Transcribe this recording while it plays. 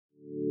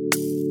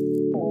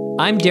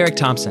I'm Derek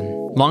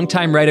Thompson,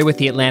 longtime writer with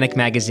The Atlantic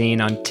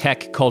magazine on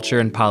tech, culture,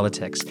 and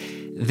politics.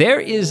 There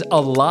is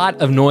a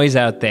lot of noise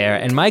out there,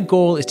 and my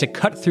goal is to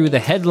cut through the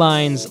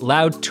headlines,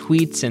 loud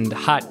tweets, and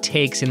hot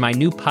takes in my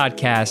new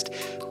podcast,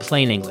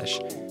 Plain English.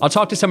 I'll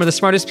talk to some of the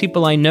smartest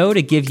people I know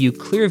to give you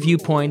clear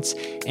viewpoints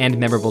and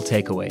memorable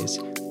takeaways.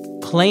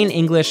 Plain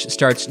English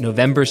starts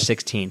November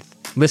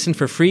 16th. Listen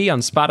for free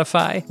on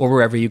Spotify or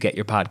wherever you get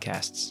your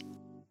podcasts.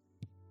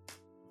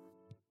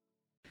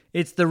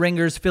 It's the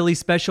Ringers Philly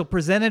special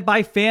presented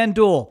by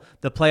FanDuel.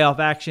 The playoff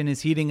action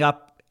is heating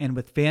up, and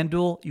with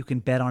FanDuel, you can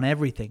bet on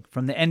everything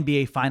from the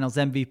NBA Finals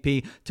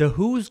MVP to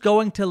who's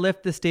going to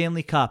lift the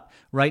Stanley Cup.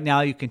 Right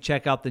now, you can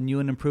check out the new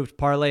and improved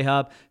Parlay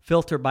Hub,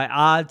 filter by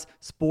odds,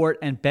 sport,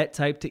 and bet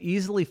type to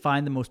easily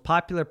find the most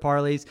popular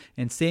parlays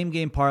and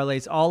same-game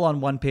parlays all on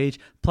one page,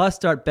 plus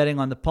start betting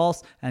on the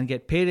pulse and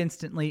get paid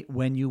instantly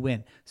when you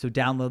win. So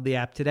download the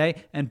app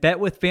today and bet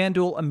with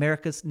FanDuel,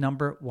 America's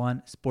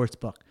 #1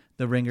 sportsbook.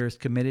 The Ringer is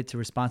committed to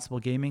responsible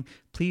gaming.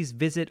 Please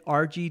visit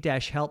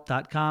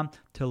rg-help.com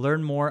to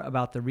learn more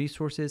about the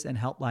resources and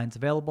helplines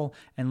available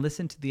and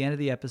listen to the end of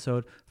the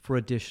episode for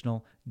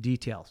additional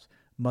details.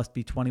 Must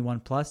be 21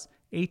 plus,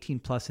 18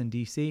 plus in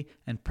DC,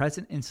 and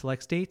present in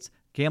select states.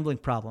 Gambling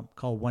problem?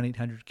 Call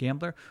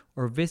 1-800-GAMBLER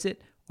or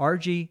visit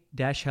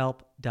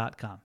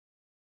rg-help.com.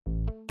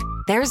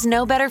 There's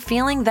no better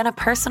feeling than a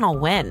personal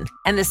win,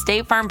 and the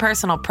State Farm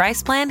Personal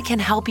Price Plan can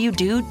help you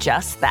do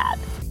just that.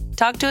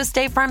 Talk to a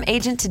State Farm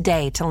agent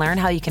today to learn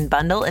how you can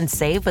bundle and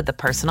save with the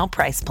Personal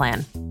Price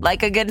Plan.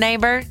 Like a good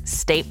neighbor,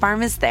 State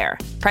Farm is there.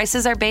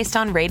 Prices are based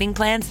on rating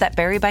plans that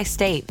vary by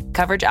state.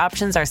 Coverage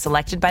options are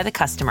selected by the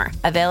customer.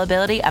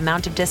 Availability,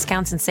 amount of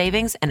discounts and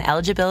savings, and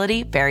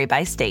eligibility vary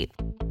by state.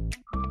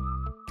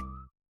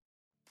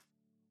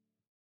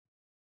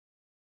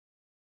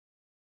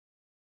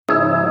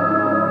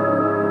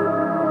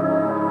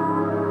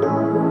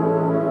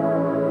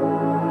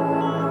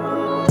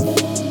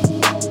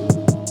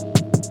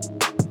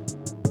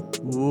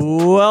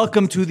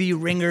 Welcome to the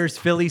Ringers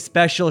Philly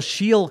special.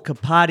 Sheil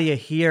Kapadia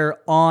here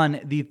on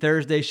the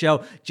Thursday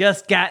show.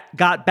 Just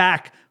got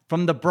back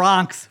from the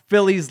Bronx.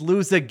 Phillies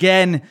lose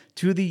again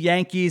to the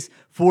Yankees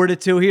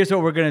 4-2. Here's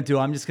what we're going to do.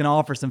 I'm just going to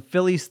offer some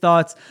Phillies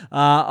thoughts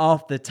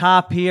off the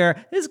top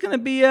here. This is going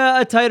to be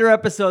a tighter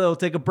episode. We'll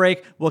take a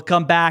break. We'll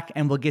come back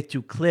and we'll get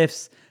to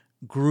Cliff's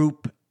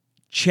group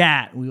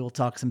chat. We will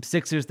talk some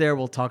Sixers there.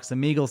 We'll talk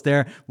some Eagles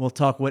there. We'll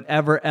talk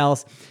whatever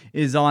else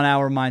is on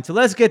our mind. So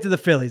let's get to the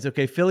Phillies.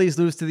 Okay, Phillies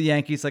lose to the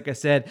Yankees, like I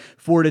said,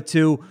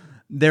 4-2.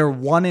 They're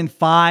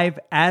 1-5.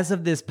 As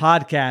of this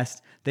podcast,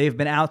 they've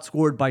been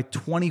outscored by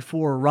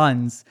 24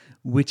 runs,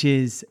 which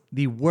is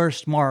the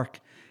worst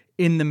mark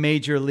in the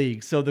major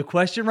league. So the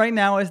question right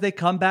now is they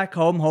come back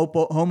home,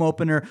 home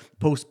opener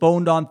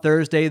postponed on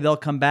Thursday. They'll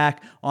come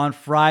back on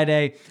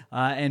Friday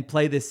and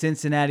play the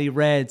Cincinnati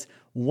Reds.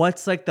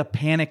 What's like the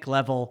panic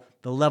level,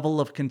 the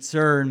level of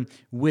concern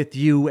with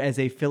you as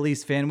a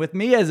Phillies fan, with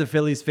me as a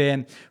Phillies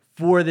fan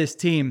for this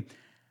team?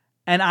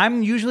 And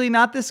I'm usually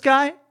not this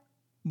guy,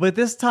 but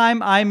this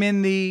time I'm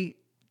in the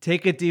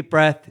take a deep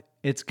breath,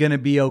 it's going to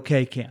be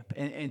okay camp.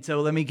 And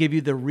so let me give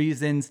you the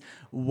reasons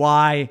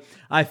why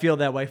I feel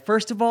that way.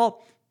 First of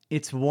all,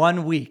 it's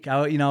 1 week.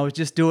 I was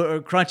just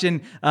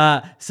crunching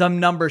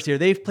some numbers here.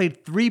 They've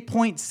played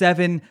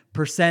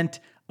 3.7%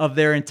 of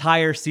their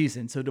entire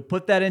season. So to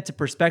put that into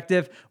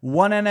perspective,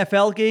 one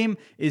NFL game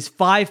is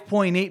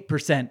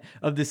 5.8%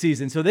 of the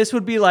season. So this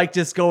would be like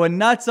just going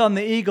nuts on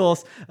the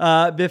Eagles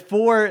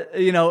before,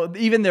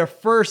 even their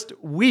first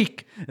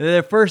week,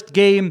 their first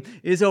game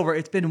is over.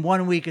 It's been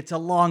 1 week. It's a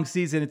long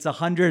season. It's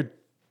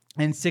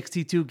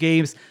 162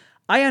 games.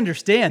 I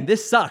understand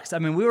this sucks. I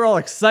mean, we were all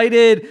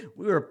excited.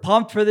 We were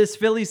pumped for this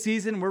Philly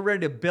season. We're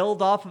ready to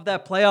build off of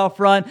that playoff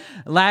run.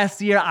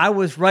 Last year, I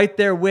was right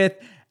there with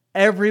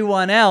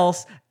everyone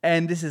else,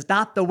 and this is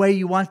not the way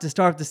you want to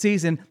start the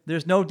season.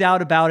 There's no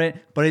doubt about it,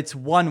 but it's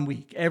 1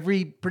 week.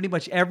 Pretty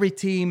much every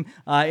team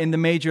in the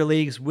major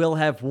leagues will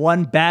have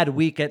one bad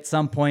week at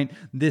some point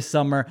this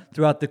summer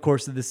throughout the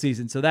course of the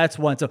season. So that's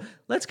one. So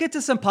let's get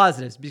to some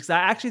positives, because I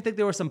actually think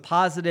there were some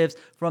positives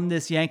from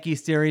this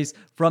Yankees series,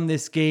 from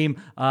this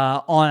game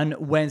on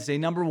Wednesday.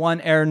 Number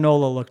one, Aaron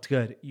Nola looked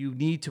good. You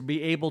need to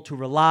be able to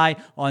rely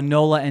on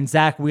Nola and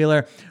Zach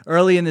Wheeler.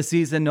 Early in the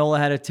season, Nola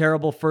had a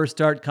terrible first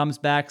start, comes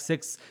back,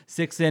 six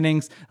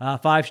innings,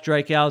 5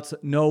 strikeouts,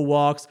 no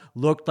walks,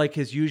 looked like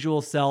his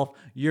usual self.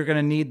 You're going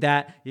to need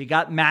that. You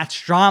got Matt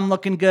Strahm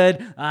looking good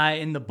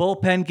in the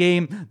bullpen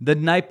game the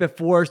night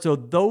before. So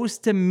those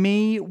to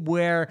me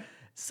were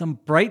some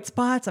bright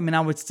spots. I mean, I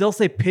would still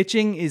say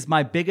pitching is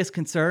my biggest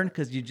concern,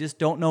 because you just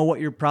don't know what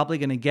you're probably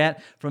going to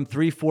get from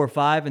 3, 4,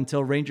 5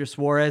 until Ranger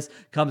Suarez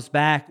comes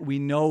back. We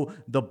know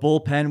the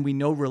bullpen. We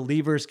know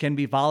relievers can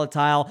be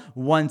volatile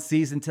one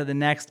season to the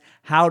next.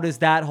 How does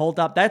that hold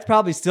up? That's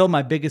probably still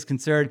my biggest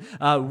concern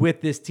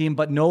with this team,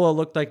 but Nola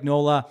looked like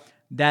Nola.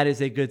 That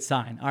is a good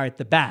sign. All right,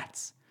 the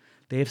bats.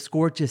 They have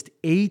scored just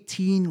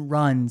 18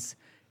 runs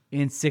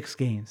in 6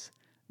 games.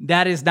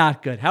 That is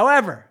not good.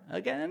 However,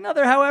 again,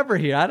 another however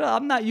here.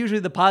 I'm not usually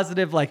the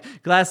positive,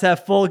 like glass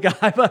half full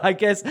guy, but I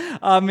guess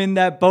I'm in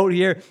that boat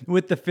here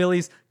with the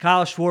Phillies.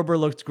 Kyle Schwarber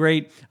looked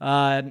great,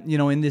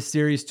 in this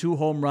series. 2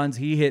 home runs.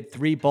 He hit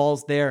 3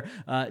 balls there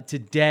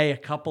today. A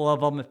couple of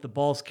them, if the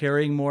ball's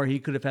carrying more, he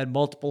could have had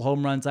multiple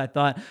home runs, I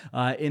thought,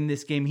 in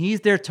this game.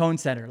 He's their tone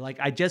setter. Like,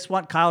 I just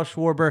want Kyle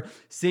Schwarber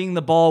seeing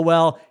the ball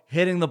well,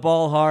 hitting the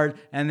ball hard,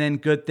 and then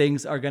good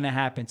things are going to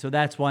happen. So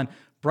that's one.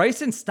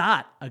 Bryson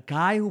Stott, a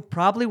guy who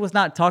probably was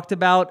not talked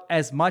about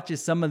as much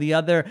as some of the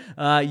other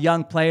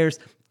young players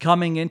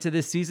coming into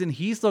this season.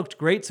 He's looked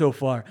great so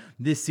far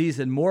this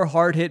season. More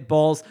hard hit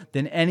balls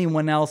than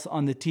anyone else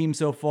on the team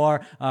so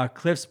far.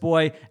 Cliff's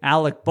boy,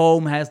 Alec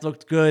Boehm, has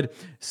looked good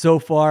so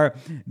far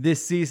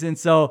this season.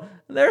 So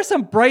there are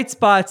some bright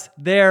spots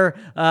there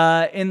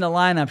in the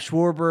lineup.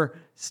 Schwarber,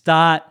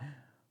 Stott,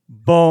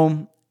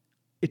 Boehm.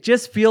 It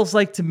just feels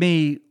like to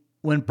me,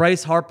 when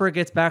Bryce Harper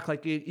gets back,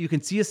 like you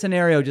can see a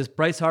scenario, just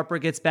Bryce Harper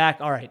gets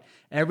back, all right,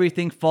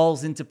 everything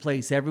falls into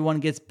place. Everyone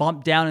gets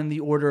bumped down in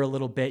the order a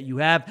little bit. You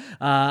have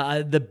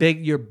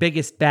your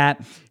biggest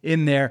bat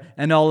in there,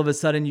 and all of a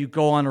sudden you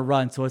go on a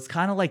run. So it's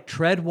kind of like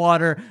tread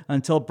water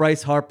until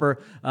Bryce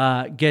Harper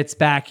gets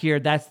back here.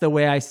 That's the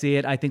way I see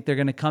it. I think they're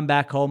going to come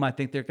back home. I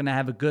think they're going to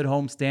have a good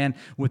homestand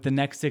with the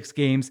next 6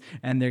 games,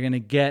 and they're going to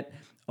get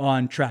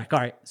on track. All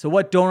right, so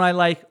what don't I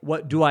like?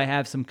 What do I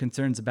have some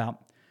concerns about?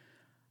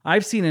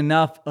 I've seen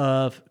enough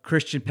of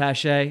Christian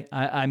Pache.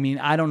 I mean,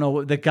 I don't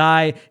know. The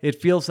guy,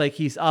 it feels like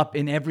he's up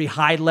in every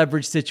high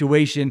leverage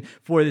situation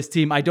for this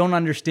team. I don't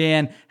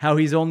understand how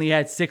he's only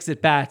had 6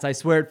 at-bats. I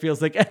swear it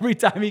feels like every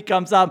time he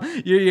comes up,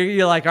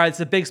 you're like, all right, it's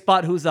a big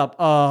spot. Who's up?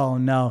 Oh,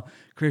 no.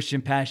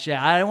 Christian Pache.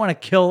 I don't want to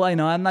kill.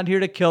 I'm not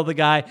here to kill the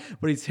guy,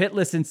 but he's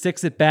hitless in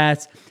 6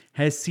 at-bats.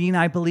 Has seen,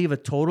 I believe, a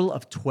total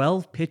of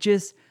 12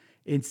 pitches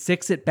in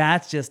 6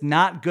 at-bats, just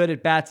not good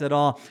at-bats at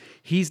all.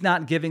 He's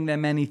not giving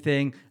them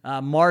anything.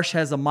 Marsh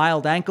has a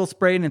mild ankle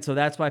sprain, and so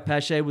that's why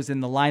Pache was in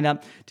the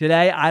lineup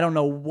today. I don't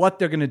know what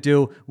they're going to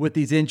do with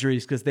these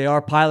injuries because they are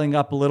piling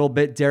up a little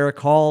bit. Derek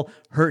Hall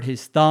hurt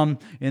his thumb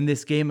in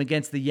this game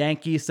against the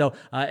Yankees. So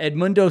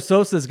Edmundo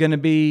Sosa is going to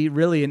be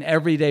really an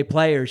everyday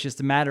player. It's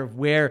just a matter of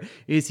where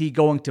is he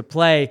going to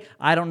play.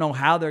 I don't know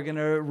how they're going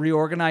to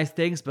reorganize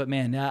things, but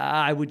man,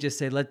 I would just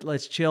say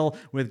let's chill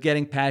with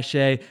getting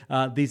Pache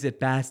these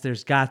at-bats.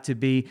 There's got to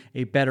be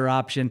a better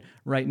option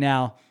right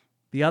now.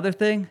 The other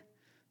thing,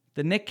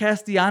 the Nick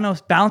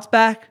Castellanos bounce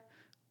back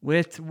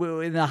with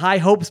the high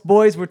hopes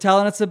boys were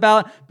telling us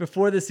about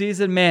before the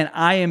season. Man,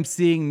 I am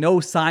seeing no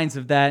signs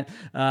of that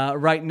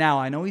right now.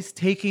 I know he's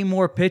taking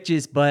more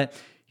pitches, but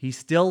he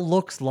still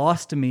looks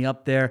lost to me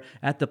up there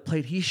at the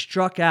plate. He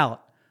struck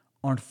out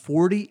on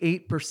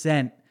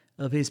 48%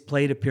 of his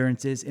plate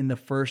appearances in the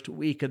first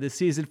week of the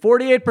season.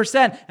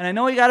 48%. And I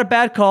know he got a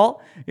bad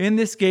call in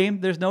this game.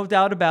 There's no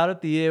doubt about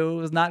it. It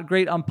was not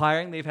great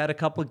umpiring. They've had a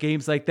couple of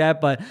games like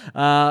that. But,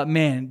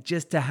 man,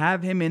 just to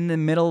have him in the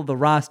middle of the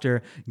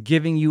roster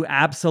giving you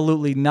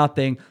absolutely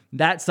nothing,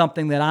 that's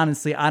something that,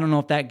 honestly, I don't know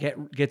if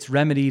that gets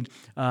remedied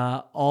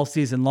all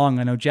season long.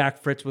 I know Jack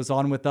Fritz was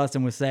on with us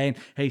and was saying,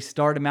 hey,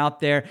 start him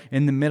out there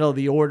in the middle of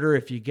the order.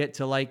 If you get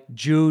to, like,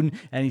 June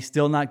and he's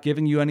still not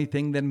giving you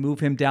anything, then move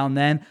him down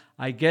then.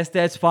 I guess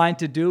that's fine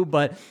to do,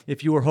 but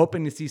if you were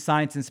hoping to see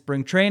signs in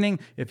spring training,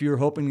 if you were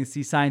hoping to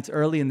see signs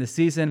early in the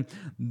season,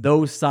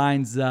 those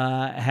signs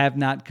have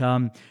not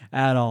come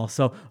at all.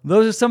 So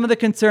those are some of the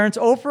concerns.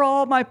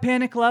 Overall, my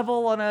panic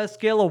level on a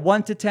scale of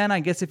 1 to 10, I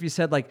guess if you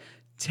said like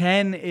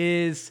 10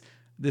 is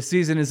the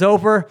season is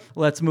over,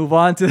 let's move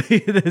on to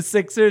the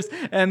Sixers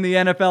and the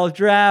NFL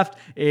draft.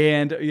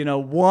 And,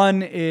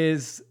 1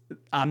 is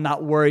I'm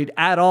not worried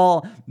at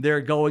all. They're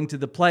going to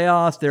the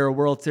playoffs. They're a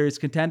World Series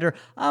contender.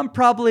 I'm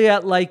probably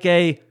at like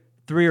a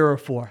 3 or a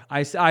 4.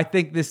 I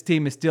think this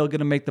team is still going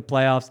to make the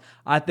playoffs.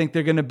 I think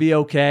they're going to be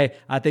okay.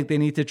 I think they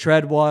need to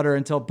tread water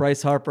until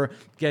Bryce Harper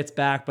gets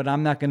back, but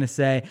I'm not going to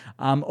say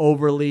I'm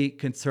overly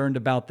concerned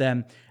about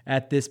them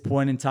at this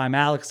point in time.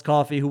 Alex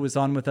Coffey, who was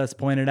on with us,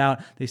 pointed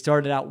out they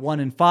started out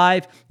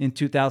 1-5 in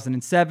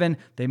 2007.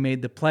 They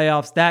made the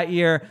playoffs that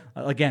year.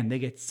 Again, they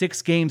get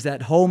 6 games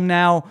at home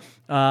now.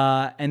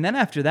 And then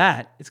after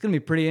that, it's going to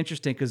be pretty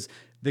interesting because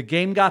the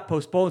game got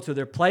postponed, so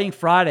they're playing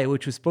Friday,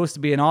 which was supposed to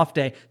be an off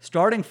day.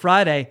 Starting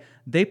Friday,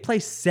 they play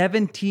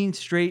 17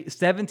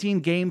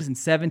 games in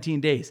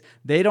 17 days.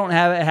 They don't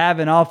have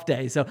an off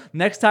day. So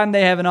next time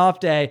they have an off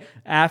day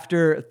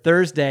after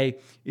Thursday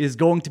is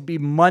going to be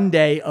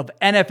Monday of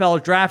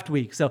NFL draft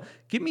week. So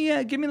give me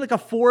like a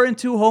 4-2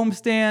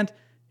 homestand,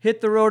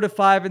 hit the road at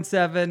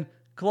 5-7,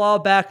 claw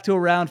back to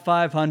around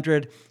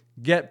 500,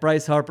 get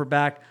Bryce Harper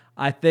back.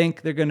 I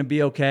think they're going to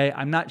be okay.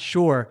 I'm not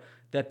sure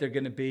that they're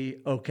going to be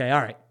okay.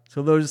 All right.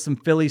 So those are some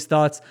Phillies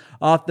thoughts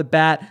off the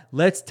bat.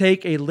 Let's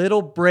take a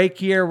little break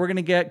here. We're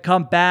going to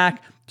come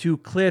back to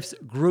Cliff's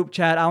group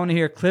chat. I want to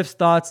hear Cliff's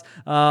thoughts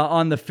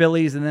on the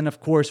Phillies. And then,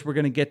 of course, we're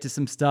going to get to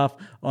some stuff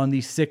on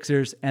the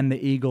Sixers and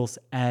the Eagles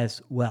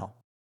as well.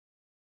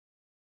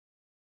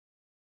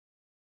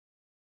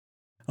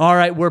 All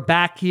right, we're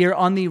back here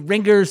on the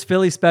Ringers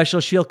Philly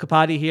special. Shield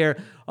Kapati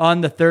here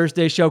on the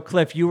Thursday show.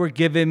 Cliff, you were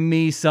giving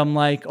me some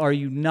are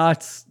you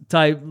nuts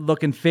type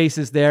looking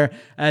faces there.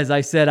 As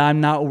I said,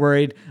 I'm not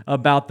worried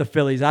about the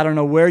Phillies. I don't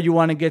know where you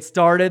want to get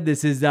started.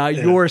 This is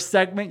your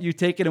segment. You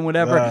take it in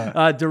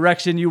whatever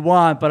direction you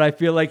want, but I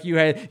feel like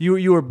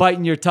you were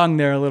biting your tongue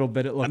there a little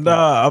bit. It looked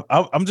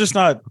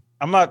like.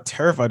 I'm not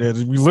terrified of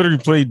it. We literally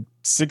played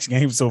 6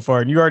 games so far,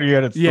 and you already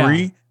had a 3.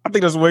 Yeah. I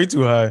think that's way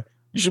too high.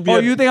 You should be.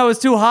 You think I was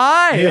too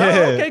high? Yeah.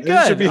 Oh, okay,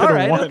 good. Should be all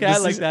right. 1. Okay, I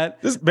like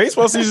that. This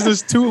baseball season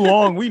is too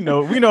long. We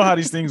know how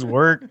these things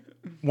work.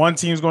 One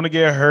team's going to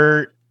get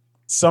hurt.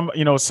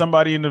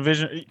 Somebody in the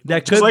division.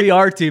 That could be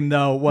our team,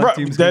 though.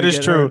 Team's that is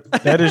true.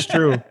 Hurt. That is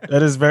true.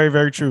 That is very,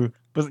 very true.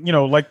 But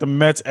like the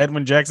Mets,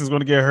 Edwin Jackson's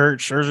going to get hurt.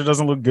 Scherzer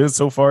doesn't look good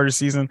so far this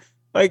season.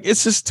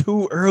 It's just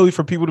too early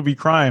for people to be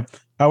crying.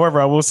 However,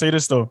 I will say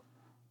this though: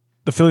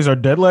 the Phillies are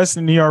dead last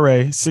in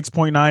ERA,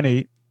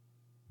 6.98.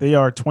 They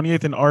are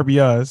 28th in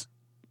RBIs.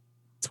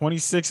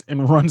 26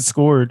 in runs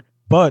scored,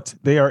 but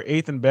they are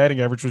 8th in batting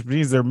average, which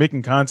means they're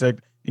making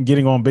contact and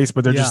getting on base,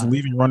 but they're just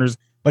leaving runners.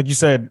 Like you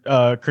said,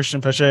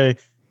 Christian Pache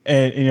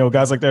and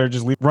guys like that are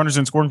just leaving runners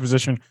in scoring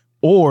position,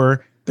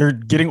 or they're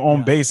getting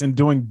on base and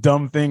doing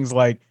dumb things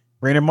like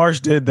Brandon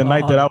Marsh did the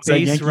night that I was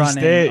at Yankee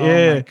Stadium.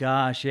 Oh my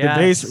gosh, yeah.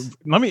 The base.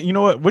 You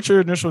know what? What's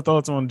your initial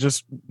thoughts on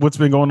just what's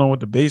been going on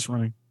with the base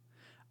running?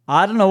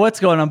 I don't know what's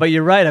going on, but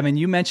you're right. I mean,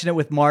 you mentioned it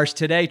with Marsh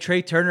today.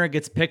 Trey Turner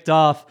gets picked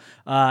off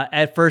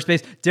at first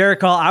base. Derek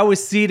Hall, I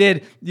was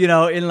seated,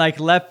 in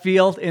left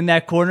field in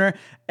that corner.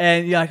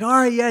 And you're like, all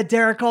right, yeah,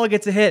 Derek Hall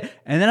gets a hit.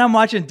 And then I'm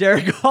watching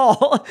Derek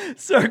Hall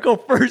circle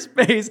first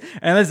base.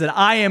 And listen,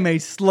 I am a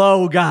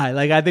slow guy.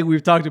 I think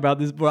we've talked about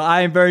this before.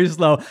 I am very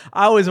slow.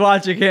 I was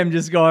watching him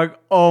just going,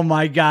 oh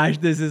my gosh,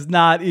 this is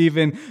not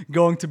even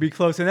going to be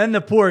close. And then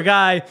the poor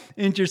guy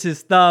injures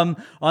his thumb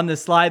on the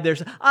slide there.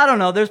 So, I don't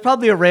know. There's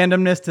probably a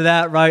randomness to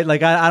that, right?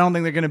 I don't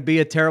think they're going to be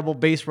a terrible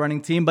base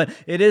running team, but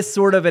it is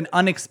sort of an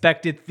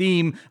unexpected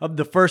theme of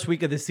the first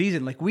week of the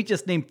season. We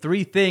just named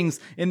 3 things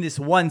in this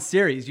one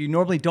series. You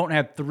normally don't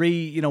have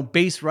 3,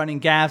 base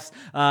running gaffes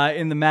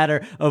in the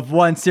matter of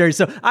one series.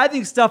 So I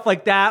think stuff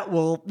like that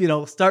will,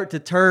 start to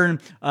turn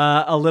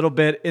a little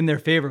bit in their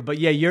favor. But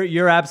yeah,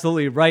 you're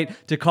absolutely right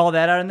to call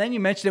that out. And then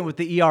you mentioned it with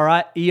the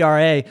ERA.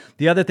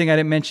 The other thing I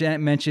didn't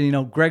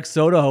mention, Greg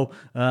Soto,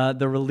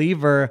 the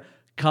reliever,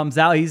 comes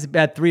out. He's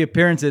had 3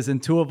 appearances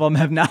and 2 of them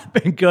have not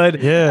been good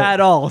at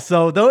all.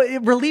 So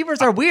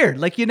relievers are weird.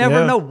 You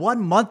never know,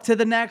 1 month to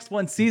the next,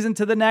 1 season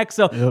to the next.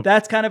 So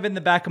that's kind of in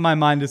the back of my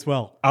mind as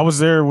well. I was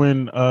there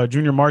when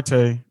Junior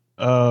Marte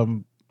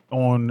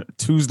on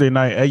Tuesday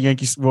night at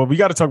Yankees. Well, we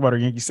got to talk about our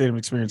Yankee Stadium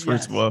experience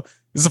first of all.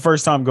 This is the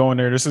first time going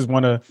there. This is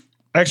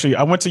actually,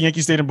 I went to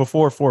Yankee Stadium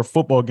before for a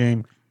football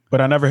game, but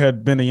I never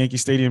had been to Yankee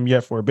Stadium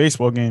yet for a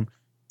baseball game.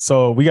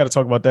 So we got to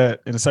talk about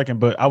that in a second.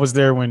 But I was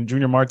there when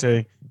Junior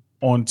Marte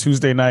on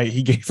Tuesday night,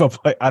 he gave up,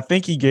 I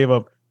think he gave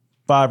up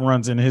 5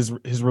 runs in his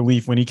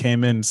relief when he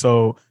came in.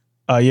 So,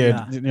 we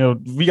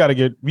got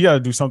to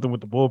do something with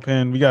the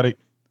bullpen. We got to,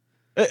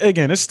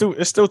 again, it's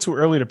still too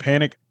early to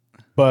panic,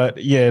 but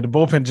the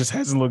bullpen just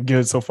hasn't looked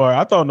good so far.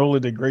 I thought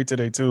Nola did great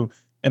today too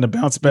in the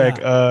bounce back,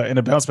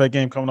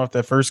 game coming off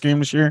that first game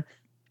this year.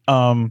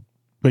 But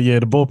the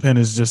bullpen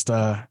is just,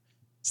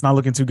 it's not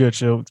looking too good.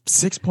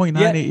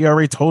 6.98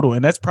 ERA total.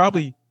 And that's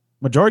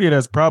majority of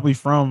that's probably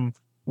from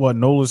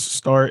Nola's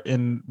start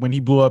and when he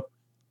blew up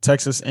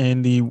Texas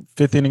in the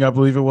 5th inning, I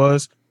believe it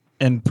was,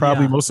 and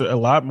probably a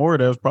lot more of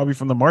that was probably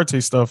from the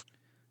Marte stuff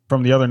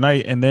from the other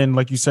night, and then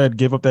like you said,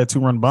 gave up that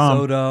 2-run bomb.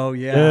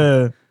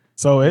 Soto,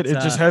 So it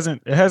just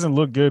hasn't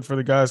looked good for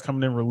the guys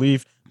coming in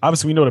relief.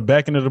 Obviously, we know the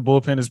back end of the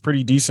bullpen is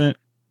pretty decent.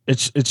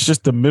 It's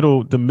just the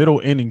middle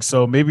innings.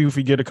 So maybe if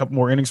we get a couple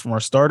more innings from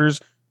our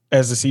starters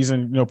as the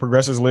season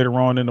progresses later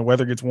on and the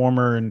weather gets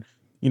warmer and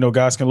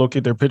guys can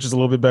locate their pitches a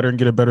little bit better and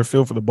get a better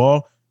feel for the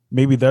ball.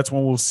 Maybe that's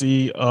when we'll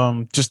see.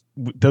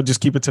 They'll just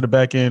keep it to the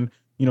back end.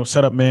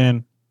 Set up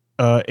man,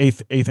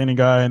 8th inning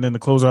guy, and then the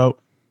closeout.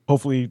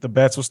 Hopefully, the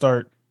bats will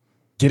start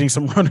getting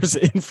some runners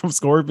in from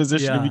scoring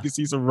position, and we can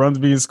see some runs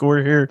being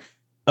scored here.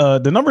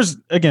 The numbers,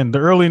 again, the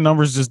early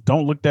numbers just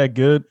don't look that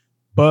good,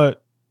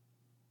 but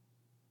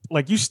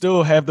you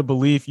still have the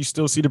belief, you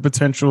still see the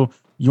potential,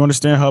 you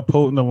understand how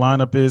potent the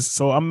lineup is.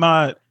 So I'm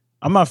not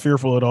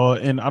fearful at all,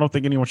 and I don't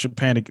think anyone should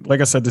panic. Like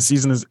I said, the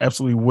season is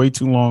absolutely way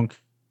too long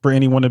for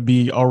anyone to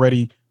be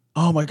already,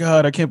 oh my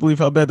God, I can't believe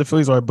how bad the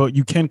Phillies are. But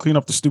you can clean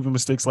up the stupid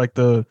mistakes like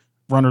the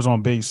runners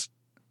on base.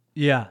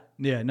 Yeah,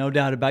 no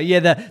doubt about it.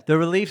 Yeah, the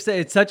relief,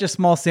 it's such a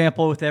small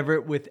sample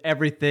with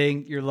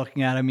everything you're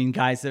looking at. I mean,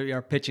 guys that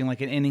are pitching an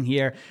inning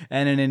here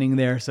and an inning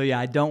there. So yeah,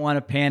 I don't want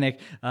to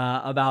panic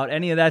about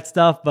any of that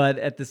stuff. But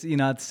at the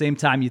same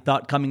time, you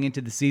thought coming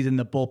into the season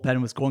the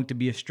bullpen was going to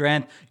be a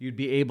strength. You'd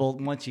be able,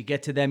 once you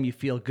get to them, you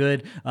feel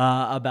good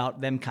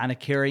about them kind of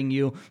carrying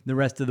you the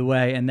rest of the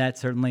way, and that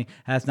certainly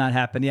has not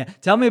happened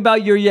yet. Tell me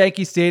about your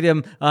Yankee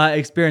Stadium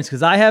experience,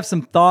 because I have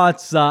some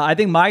thoughts. I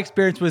think my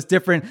experience was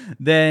different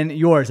than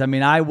yours. I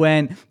mean, I went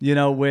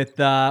went,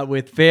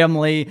 with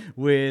family,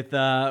 with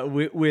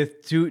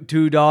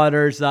two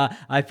daughters.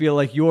 I feel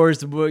like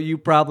yours, you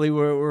probably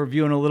were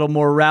viewing a little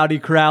more rowdy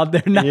crowd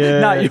there,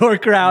 not your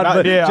crowd,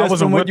 but just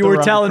from what you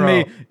were telling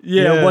me,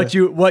 what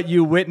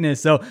you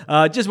witnessed. So,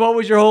 just what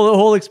was your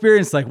whole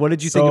experience like? What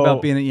did you think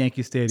about being at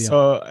Yankee Stadium?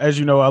 So, as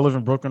you know, I live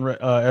in Brooklyn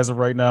as of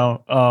right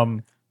now.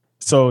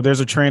 So there's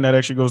a train that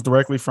actually goes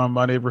directly from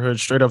my neighborhood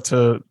straight up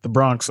to the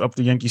Bronx, up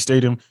to Yankee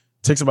Stadium.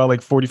 It takes about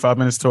like 45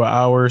 minutes to an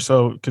hour or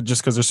so,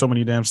 just because there's so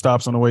many damn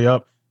stops on the way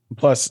up.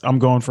 Plus, I'm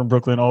going from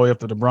Brooklyn all the way up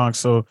to the Bronx.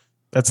 So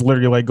that's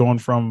literally like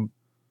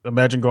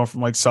imagine going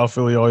from like South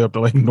Philly all the way up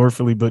to like North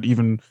Philly, but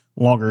even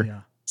longer.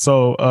 Yeah.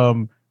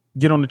 So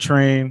get on the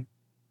train.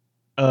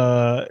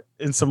 And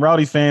some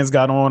rowdy fans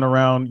got on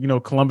around,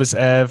 Columbus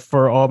Ave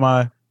for all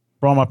my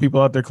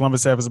people out there.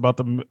 Columbus Ave is about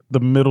the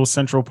middle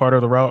central part of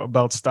the route,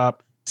 about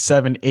stop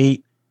 7,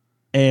 8.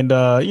 And,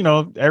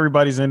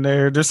 everybody's in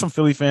there. There's some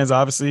Philly fans,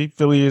 obviously.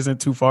 Philly isn't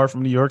too far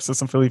from New York, so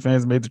some Philly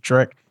fans made the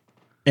trek.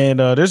 And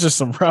there's just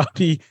some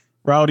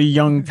rowdy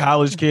young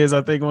college kids,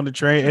 I think, on the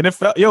train. And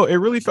it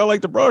really felt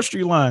like the Broad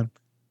Street line.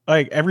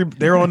 Like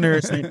they're on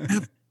there saying,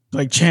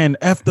 like Chan,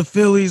 F the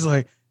Phillies,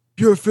 like,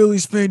 you're a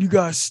Phillies fan, you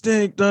guys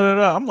stink,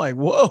 da-da-da. I'm like,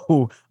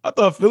 whoa, I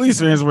thought Phillies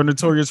fans were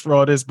notorious for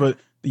all this, but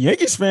the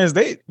Yankees fans,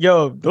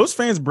 those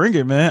fans bring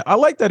it, man. I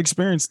like that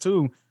experience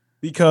too,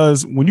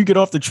 because when you get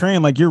off the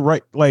train, like, you're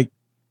right, like,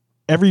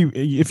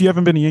 if you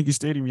haven't been to Yankee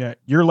Stadium yet,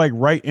 you're like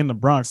right in the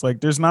Bronx. Like,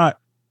 there's not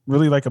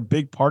really like a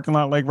big parking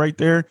lot like right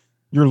there.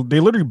 They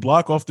literally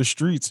block off the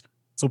streets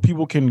so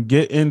people can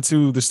get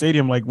into the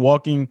stadium, like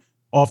walking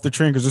off the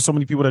train, because there's so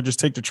many people that just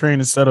take the train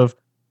instead of,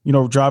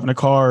 driving a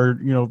car,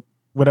 or,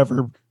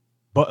 whatever,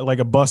 but like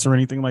a bus or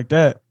anything like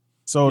that.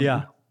 So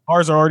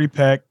cars are already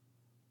packed.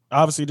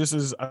 Obviously,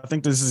 I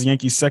think this is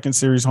Yankees' second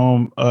series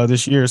home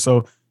this year.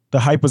 So the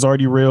hype is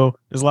already real.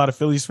 There's a lot of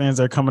Phillies fans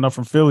that are coming up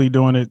from Philly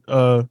doing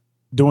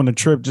the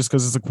trip just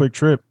because it's a quick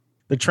trip.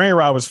 The train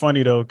ride was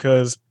funny though,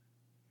 because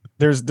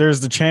there's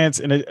the chance,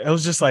 and it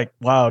was just like,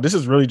 wow, this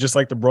is really just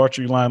like the Broad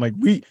Street line. Like,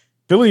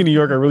 Philly and New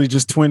York are really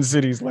just twin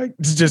cities. Like,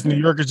 it's just New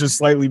York is just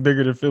slightly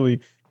bigger than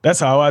Philly.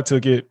 That's how I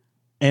took it.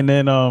 And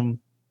then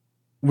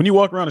when you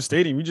walk around the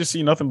stadium, you just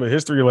see nothing but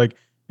history. Like,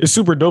 it's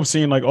super dope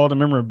seeing like all the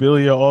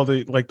memorabilia, all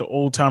the like the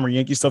old timer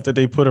Yankee stuff that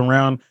they put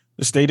around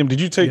the stadium. Did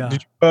you get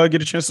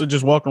a chance to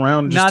just walk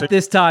around? Not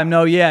this time.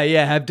 No.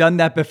 Yeah. I've done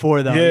that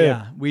before though.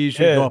 Yeah. We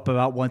usually go up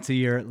about once a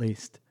year at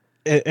least.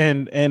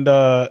 And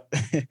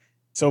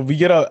so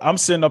I'm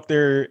sitting up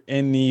there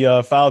in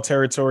the foul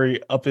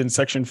territory up in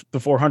section the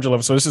 400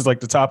 level. So this is like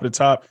the top of the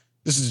top.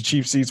 This is the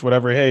cheap seats,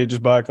 whatever. Hey,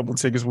 just buy a couple of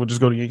tickets. We'll just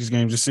go to Yankees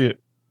games, just see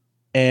it.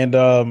 And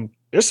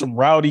there's some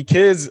rowdy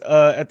kids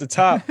at the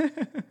top.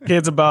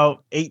 Kids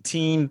about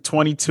 18,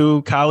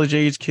 22, college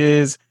age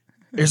kids.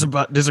 There's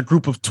a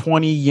group of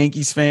 20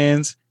 Yankees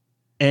fans,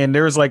 and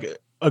there's like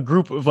a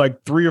group of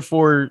like 3 or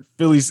 4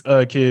 Phillies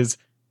kids.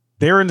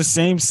 They're in the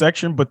same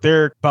section, but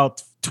they're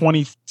about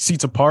 20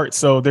 seats apart.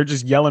 So they're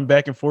just yelling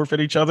back and forth at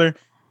each other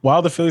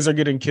while the Phillies are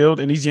getting killed.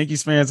 And these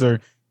Yankees fans are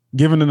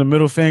giving them the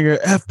middle finger.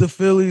 F the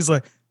Phillies.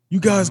 Like, you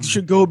guys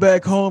should go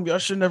back home. Y'all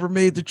should never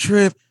made the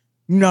trip.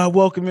 You're not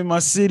welcome in my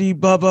city,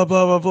 blah, blah,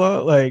 blah, blah, blah.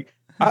 Like,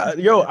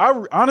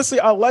 I honestly,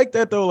 I like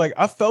that though. Like,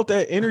 I felt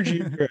that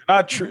energy.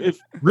 It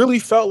really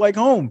felt like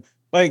home.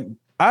 Like,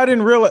 I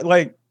didn't realize,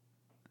 like,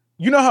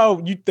 you know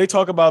how they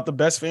talk about the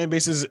best fan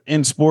bases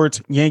in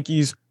sports,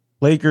 Yankees,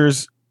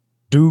 Lakers,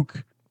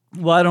 Duke.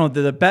 Well, I don't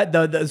know,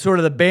 the sort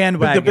of the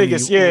bandwagon. The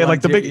biggest,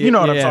 like the big, you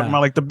know what I'm talking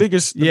about? Like the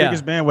biggest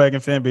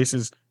bandwagon fan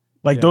bases.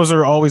 Like those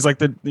are always like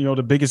the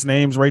biggest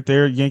names right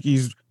there.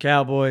 Yankees,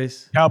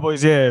 Cowboys,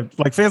 yeah.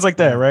 Like fans like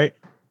that, right?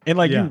 And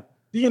like you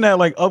seeing that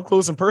like up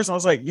close and personal, I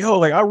was like, yo,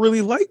 like I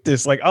really like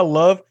this. Like I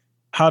love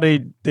how they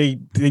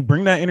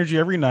bring that energy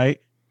every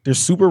night. They're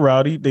super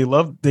rowdy. They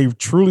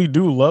truly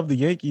do love the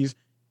Yankees,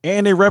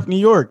 and they rep New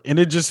York, and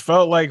it just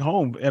felt like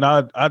home. And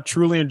I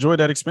truly enjoyed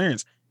that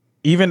experience.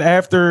 Even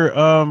after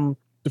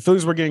the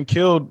Phillies were getting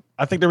killed,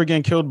 I think they were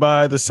getting killed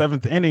by the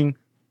 7th inning.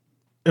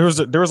 There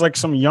was like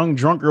some young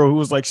drunk girl who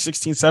was like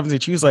 16, 17.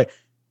 She was like,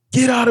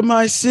 "Get out of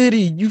my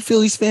city. You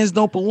Phillies fans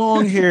don't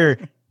belong here."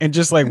 And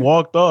just like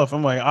walked off.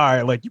 I'm like, all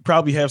right, like you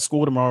probably have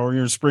school tomorrow or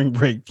you're in spring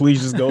break.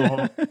 Please just go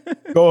home.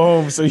 Go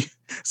home. So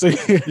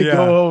you go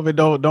home and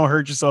don't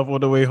hurt yourself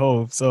on the way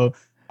home. So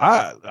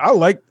I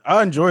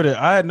enjoyed it.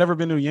 I had never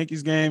been to a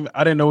Yankees game.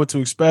 I didn't know what to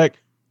expect,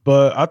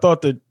 but I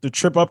thought the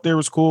trip up there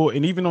was cool.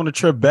 And even on the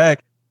trip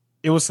back,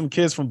 it was some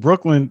kids from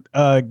Brooklyn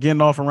getting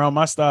off around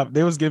my stop.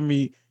 They were giving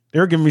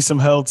me some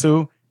hell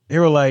too. They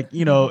were like,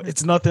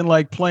 it's nothing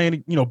like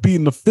playing,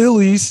 beating the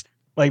Phillies.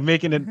 Like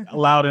making it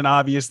loud and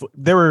obvious.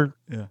 They were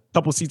a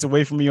couple seats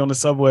away from me on the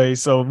subway.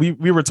 So we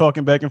were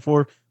talking back and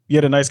forth. We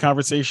had a nice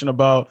conversation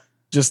about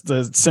just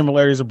the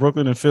similarities of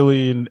Brooklyn and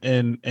Philly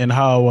and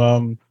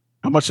how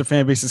much the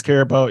fan bases care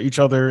about each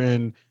other.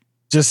 And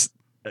just,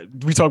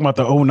 we talking about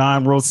the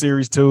 2009 World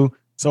Series too.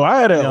 So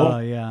I had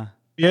I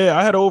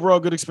had an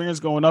overall good experience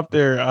going up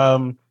there.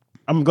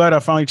 I'm glad I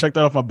finally checked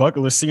that off my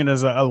bucket list, seeing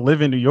as I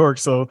live in New York.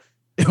 So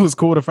it was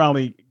cool to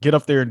finally get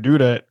up there and do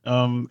that.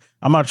 I'm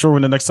not sure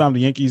when the next time the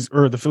Yankees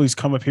or the Phillies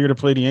come up here to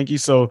play the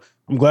Yankees. So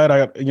I'm glad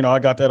I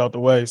got that out the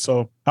way.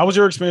 So how was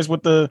your experience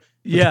with who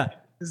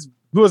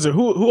was it?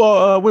 Who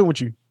all went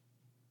with you?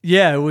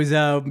 Yeah, it was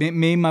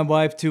me, my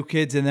wife, 2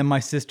 kids, and then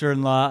my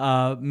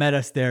sister-in-law met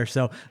us there.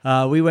 So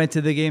we went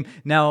to the game.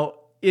 Now,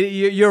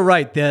 you're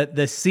right.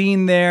 The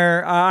scene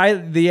there,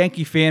 the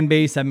Yankee fan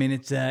base. I mean,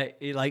 it's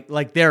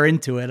like they're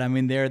into it. I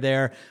mean, they're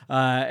there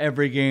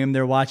every game.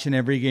 They're watching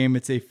every game.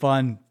 It's a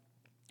fun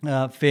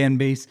fan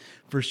base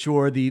for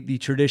sure. The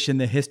tradition,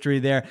 the history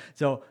there.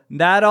 So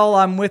that all,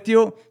 I'm with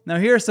you. Now,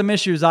 here are some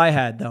issues I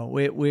had though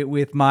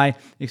with my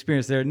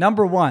experience there.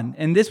 Number one,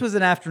 and this was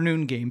an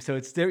afternoon game, so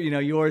it's still,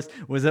 yours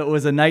was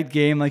a night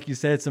game, like you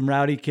said, some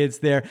rowdy kids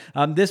there.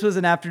 This was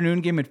an afternoon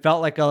game. It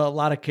felt like a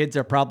lot of kids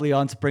are probably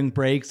on spring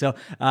break, so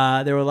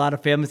there were a lot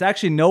of families.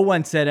 Actually, no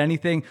one said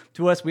anything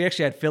to us. We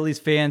actually had Phillies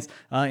fans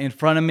in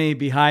front of me,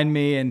 behind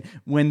me, and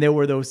when there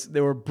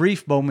were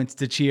brief moments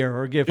to cheer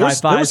or give high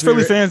fives. There was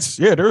Philly fans.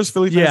 Yeah, there was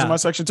Philly fans in my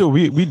section too.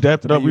 We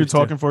dapped it up. We were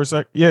talking for a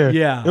sec.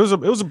 Yeah.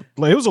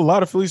 It was a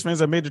lot of Phillies fans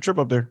that made the trip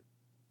up there.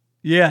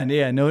 Yeah,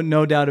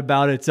 no doubt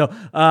about it. So,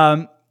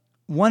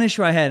 one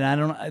issue I had,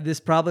 and this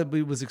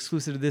probably was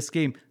exclusive to this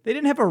game. They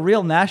didn't have a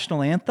real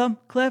national anthem,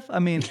 Cliff. I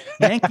mean,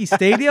 Yankee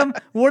Stadium.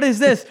 What is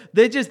this?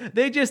 They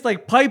just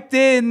like piped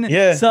in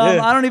some.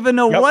 Yeah. I don't even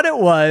know what it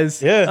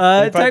was.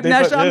 Yeah, type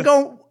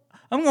national.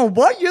 I'm going,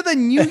 what? You're the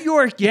New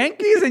York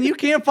Yankees and you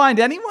can't find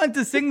anyone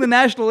to sing the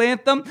national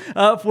anthem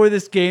for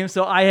this game.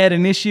 So I had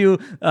an issue.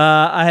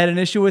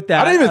 with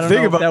that. I didn't even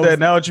think about that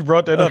now that you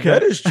brought that up.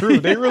 That is true.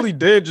 They really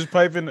did just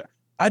pipe in.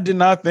 I did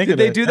not think of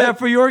that. Did they do that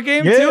for your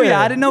game too?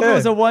 Yeah, I didn't know if it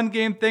was a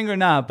one-game thing or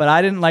not, but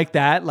I didn't like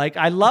that. Like,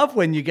 I love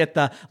when you get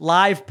the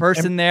live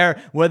person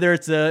there, whether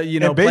it's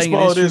playing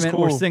an instrument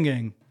or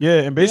singing.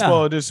 Yeah, in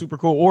baseball it is super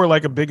cool. Or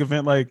like a big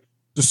event like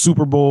the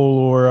Super Bowl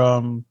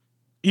or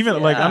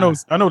like I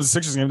know the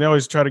Sixers game. They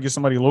always try to get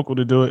somebody local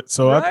to do it.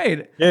 So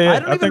right, I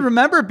don't even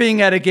remember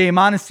being at a game,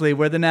 honestly,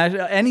 where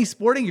any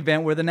sporting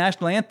event where the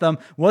national anthem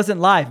wasn't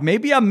live.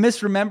 Maybe I'm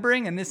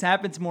misremembering, and this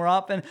happens more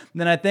often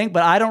than I think.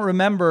 But I don't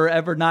remember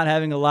ever not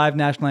having a live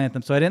national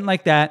anthem. So I didn't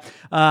like that.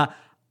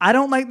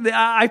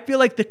 I feel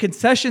like the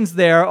concessions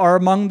there are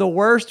among the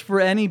worst for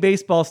any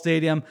baseball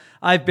stadium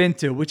I've been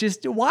to, which is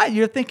why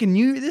you're thinking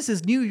this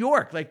is New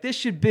York. Like, this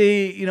should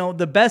be,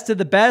 the best of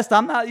the best.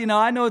 I'm not,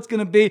 I know it's going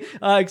to be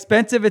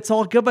expensive. It's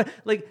all good. But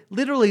like,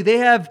 literally, they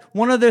have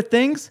one of their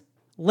things,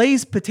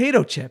 Lay's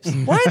potato chips.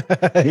 What?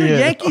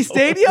 Yankee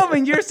Stadium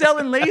and you're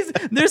selling Lay's?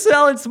 They're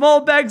selling small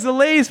bags of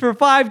Lay's for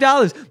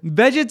 $5.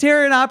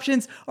 Vegetarian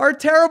options are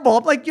terrible.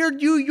 I'm like, you're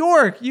New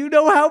York. You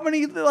know how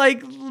many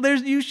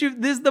this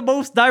is the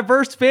most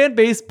diverse fan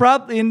base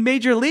probably in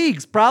major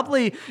leagues,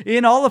 probably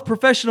in all of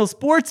professional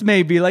sports.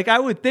 Maybe like I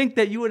would think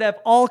that you would have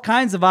all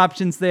kinds of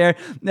options there,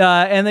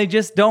 and they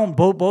just don't.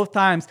 Both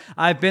times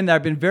I've been there,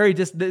 I've been very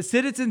the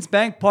Citizens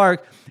Bank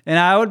Park. And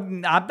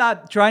I'm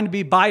not trying to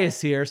be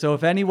biased here, so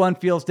if anyone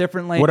feels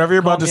differently, whatever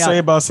you're about to say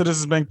about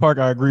Citizens Bank Park,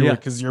 I agree with,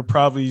 because you're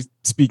probably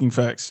speaking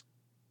facts.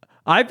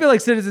 I feel like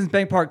Citizens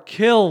Bank Park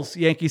kills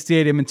Yankee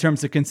Stadium in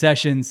terms of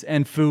concessions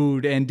and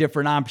food and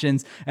different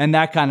options and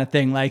that kind of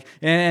thing. Like,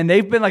 and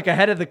they've been like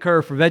ahead of the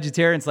curve for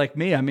vegetarians like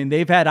me. I mean,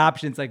 they've had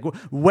options like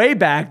way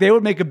back. They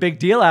would make a big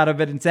deal out of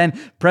it and send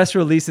press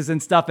releases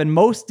and stuff. And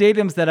most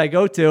stadiums that I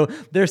go to,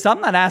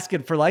 I'm not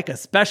asking for like a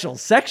special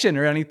section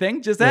or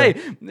anything. Just,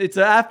 hey, it's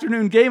an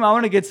afternoon game. I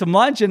want to get some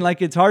lunch, and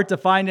like it's hard to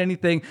find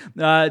anything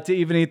to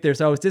even eat there.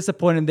 So I was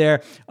disappointed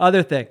there.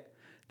 Other thing,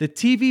 the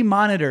TV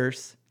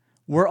monitors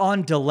were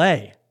on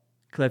delay,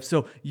 Cliff.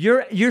 So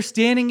you're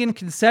standing in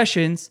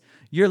concessions,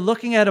 you're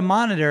looking at a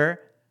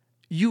monitor,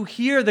 you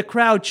hear the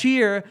crowd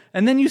cheer,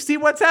 and then you see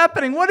what's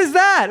happening. What is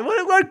that?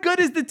 What good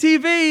is the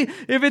TV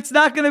if it's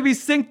not going to be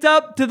synced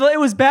up to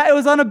it was bad. It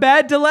was on a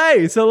bad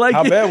delay. So like,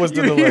 how bad was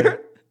the delay?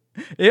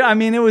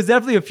 It was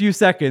definitely a few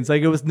seconds.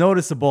 Like, it was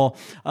noticeable.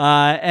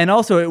 And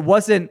also it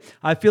wasn't,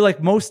 I feel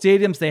like most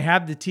stadiums, they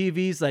have the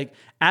TVs like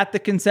at the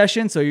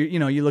concession. So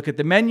you look at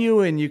the menu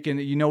and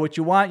you know what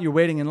you want. You're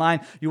waiting in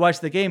line. You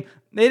watch the game.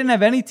 They didn't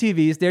have any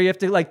TVs there. You have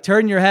to like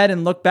turn your head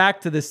and look back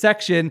to the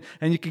section,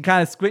 and you can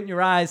kind of squint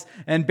your eyes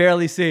and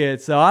barely see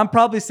it. So I'm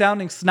probably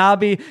sounding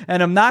snobby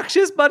and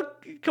obnoxious,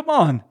 but come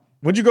on.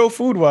 Where'd you go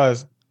food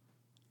wise?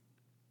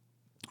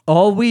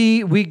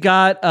 We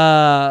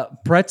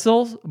got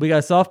pretzels. We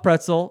got soft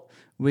pretzel.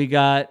 We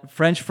got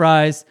French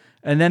fries.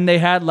 And then they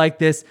had like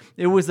this,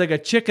 it was like a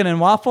chicken and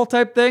waffle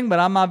type thing, but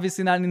I'm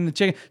obviously not eating the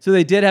chicken. So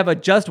they did have a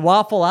just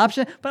waffle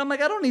option, but I'm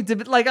like, I don't need to,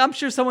 like, I'm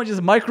sure someone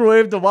just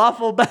microwaved the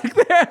waffle back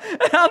there.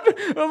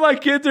 And my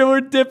kids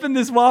were dipping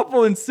this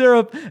waffle in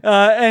syrup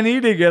and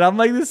eating it. I'm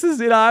like, this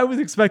is, I was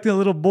expecting a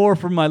little more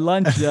for my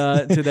lunch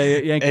today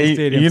at Yankee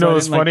Stadium.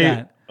 It's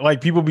funny. Like,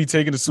 people be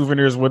taking the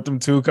souvenirs with them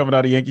too, coming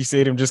out of Yankee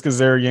Stadium just because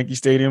they're Yankee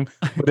Stadium.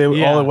 But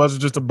all it was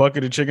just a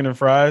bucket of chicken and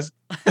fries.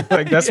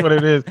 Like, that's what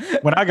it is.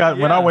 When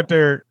I went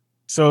there,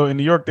 so in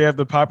New York, they have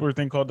the popular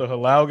thing called the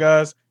halal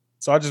guys.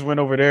 So I just went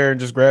over there and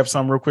just grabbed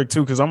some real quick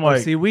too, because I'm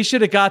like, see, we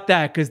should have got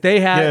that because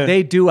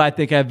they do, I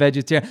think, have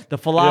vegetarian the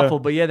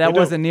falafel, but that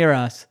wasn't near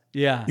us.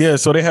 Yeah, yeah.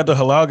 So they had the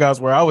halal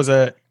guys where I was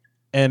at,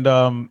 and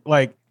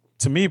like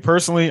to me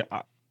personally,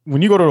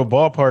 when you go to the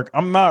ballpark,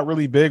 I'm not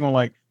really big on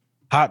like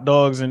hot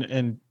dogs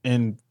and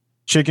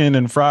chicken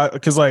and fried,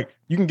 because like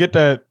you can get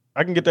that.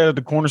 I can get that at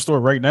the corner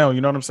store right now.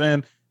 You know what I'm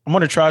saying? I'm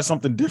going to try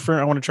something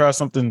different. I want to try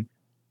something,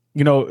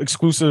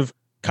 exclusive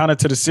kind of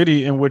to the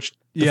city, in which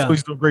the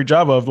Phillies do a great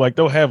job of. Like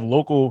they'll have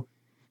local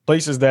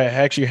places that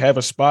actually have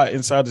a spot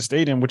inside the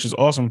stadium, which is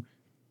awesome.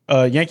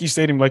 Yankee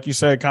Stadium, like you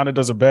said, kind of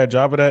does a bad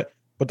job of that.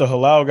 But the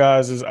halal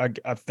guys is, I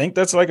think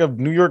that's like a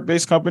New York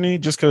based company,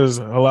 just because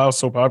halal is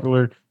so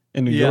popular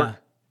in New York.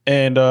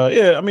 And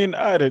I mean,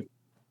 I had it.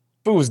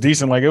 Food was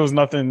decent. Like it was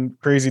nothing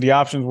crazy. The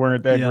options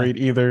weren't that great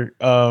either.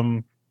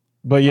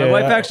 But yeah,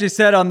 my wife actually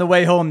said on the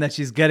way home that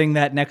she's getting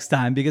that next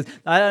time, because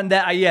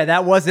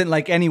that wasn't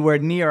like anywhere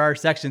near our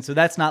section. So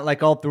that's not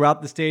like all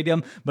throughout the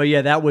stadium. But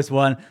yeah, that was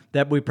one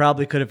that we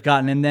probably could have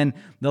gotten. And then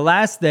the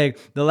last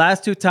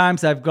two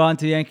times I've gone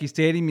to Yankee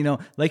Stadium,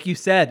 like you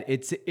said,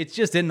 it's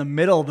just in the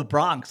middle of the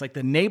Bronx, like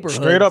the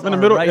neighborhood. Straight up in the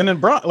middle. Right, and then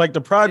like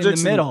the projects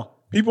in the middle.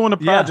 People in the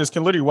projects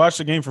can literally watch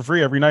the game for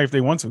free every night if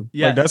they want to.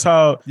 Yeah. Like that's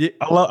how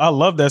I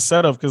love that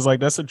setup, because like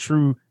that's a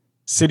true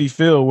city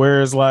feel.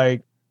 Whereas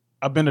like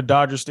I've been to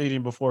Dodger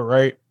Stadium before,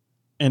 right?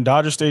 And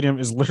Dodger Stadium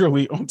is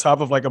literally on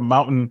top of like a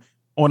mountain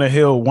on a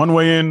hill, one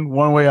way in,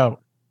 one way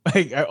out.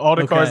 Like all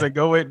the cars that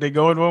go in, they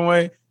go in one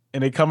way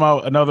and they come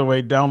out another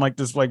way down like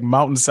this like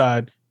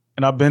mountainside.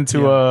 And I've been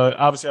to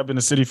obviously I've been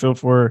to Citi Field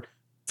for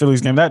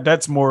Phillies game.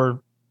 That's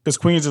more, because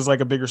Queens is like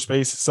a bigger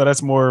space, so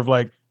that's more of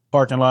like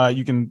parking lot.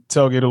 You can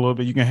tailgate a little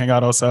bit, you can hang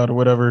out outside or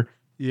whatever.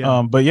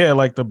 Yeah. But yeah,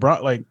 like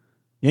like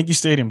Yankee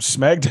Stadium,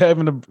 smack dab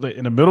in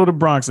the middle of the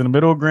Bronx, in the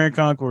middle of Grand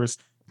Concourse.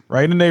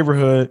 Right in the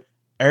neighborhood.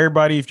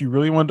 Everybody, if you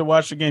really wanted to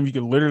watch the game, you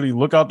could literally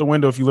look out the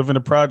window if you live in the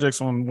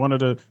projects on one of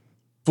the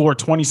floor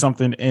 20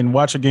 something and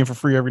watch a game for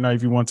free every night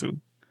if you want to.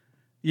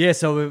 Yeah,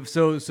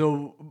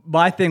 so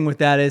my thing with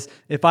that is,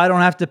 if I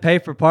don't have to pay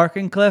for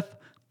parking, Cliff,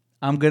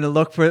 I'm gonna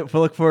look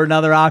for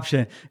another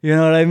option. You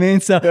know what I mean?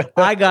 So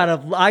I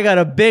got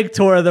a big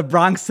tour of the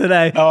Bronx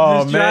today.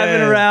 Oh, just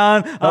driving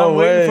around. I'm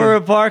waiting for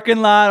a parking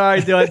lot. All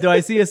right, do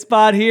I see a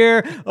spot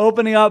here?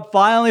 Opening up.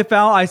 Finally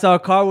found. I saw a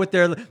car with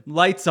their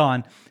lights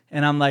on.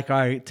 And I'm like, all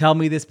right, tell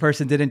me this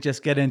person didn't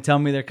just get in. Tell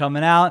me they're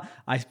coming out.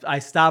 I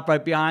stop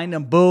right behind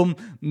them. Boom.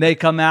 They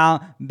come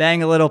out.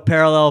 Bang a little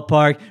parallel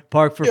park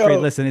for free.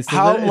 Listen,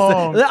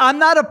 long? I'm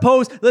not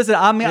opposed. Listen,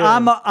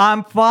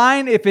 I'm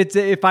fine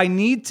if I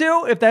need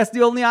to. If that's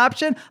the only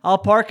option, I'll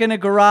park in a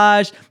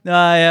garage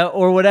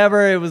or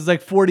whatever. It was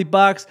like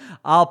 $40.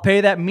 I'll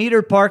pay that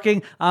metered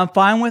parking. I'm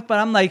fine with. But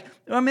I'm like,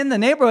 I'm in the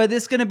neighborhood.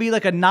 This is going to be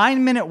like a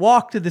 9-minute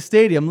walk to the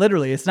stadium.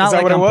 Literally, it's not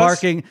like I'm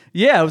parking.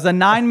 Yeah, it was a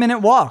 9-minute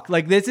walk.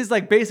 Like this is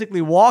like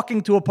basically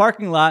walking to a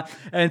parking lot.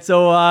 And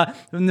so,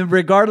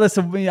 regardless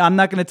of me, I'm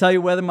not going to tell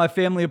you whether my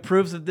family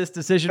approves of this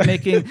decision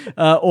making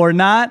or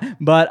not.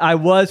 But I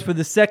was, for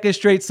the second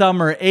straight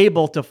summer,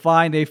 able to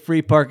find a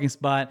free parking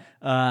spot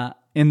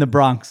in the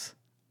Bronx.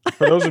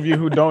 For those of you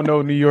who don't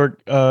know New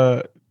York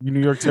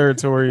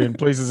territory and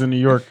places in New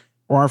York,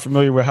 or aren't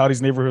familiar with how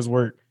these neighborhoods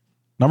work.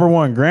 Number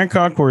one, Grand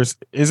Concourse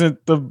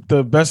isn't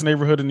the best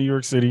neighborhood in New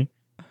York City.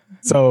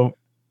 So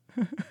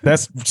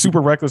that's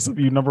super reckless of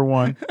you, number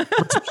one.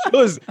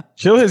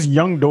 She has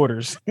young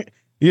daughters.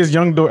 He has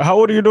young daughters. How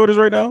old are your daughters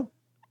right now?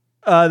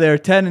 They're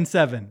 10 and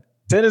 7.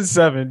 10 and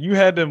 7. You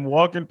had them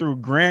walking through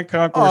Grand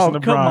Concourse in the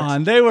Bronx. Come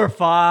on. They were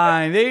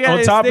fine. They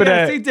On top of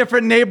that, see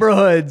different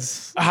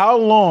neighborhoods. How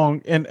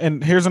long,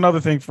 and here's another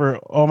thing for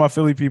all my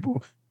Philly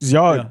people.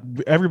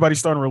 Everybody's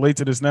starting to relate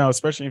to this now,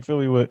 especially in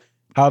Philly with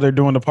how they're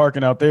doing the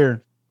parking out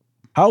there.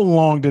 How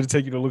long did it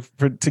take you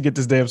to get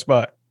this damn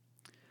spot?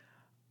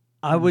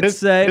 I would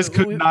say this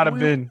could not have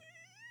been.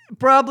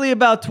 Probably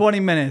about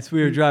 20 minutes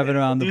we were driving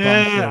around the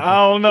Bronx. Yeah, I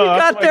don't know. We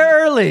got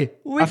there early.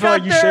 I feel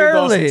like you shaved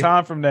off some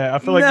time from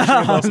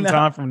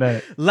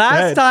that.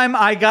 Last time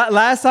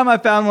I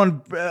found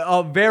one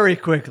very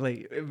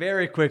quickly,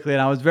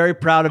 and I was very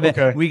proud of it.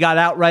 Okay. We got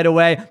out right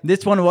away.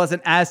 This one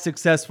wasn't as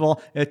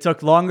successful. It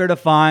took longer to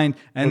find,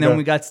 and then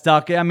we got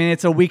stuck. I mean,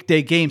 it's a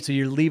weekday game, so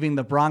you're leaving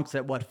the Bronx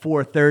at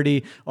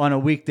 4:30 on a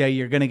weekday.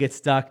 You're going to get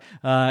stuck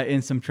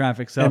in some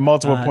traffic. So and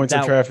multiple points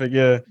of traffic,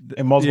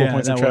 and multiple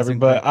points of traffic.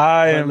 But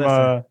I am.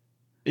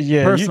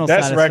 Personal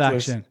that's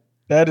satisfaction. Reckless.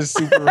 That is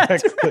super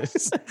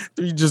reckless.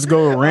 You just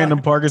go to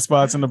random parking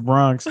spots in the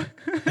Bronx,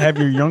 have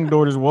your young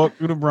daughters walk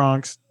through the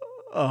Bronx.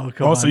 Oh,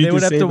 come on. They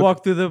would have to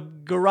walk through the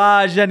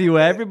garage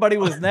anyway. Everybody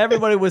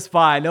was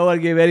fine. No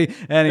one gave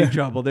any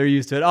trouble. They're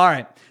used to it. All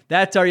right.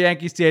 That's our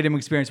Yankee Stadium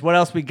experience. What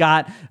else we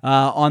got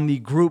on the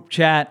group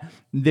chat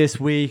this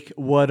week?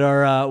 What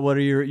are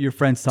your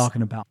friends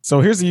talking about?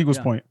 So here's the Eagles'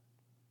 point.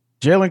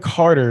 Jalen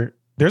Carter.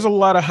 There's a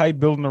lot of hype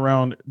building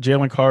around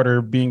Jalen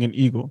Carter being an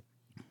Eagle.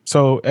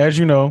 So as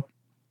you know,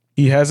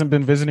 he hasn't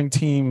been visiting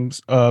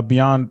teams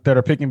that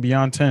are picking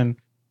beyond 10,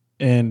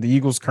 and the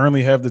Eagles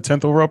currently have the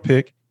 10th overall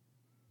pick.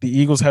 the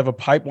Eagles have a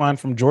pipeline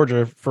from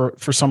Georgia for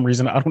some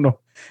reason. I don't know.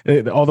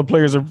 All the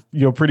players are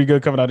pretty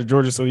good coming out of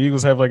Georgia, so the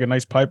Eagles have like a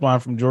nice pipeline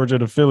from Georgia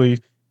to Philly.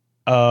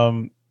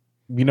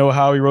 We know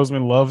Howie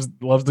Roseman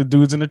loves the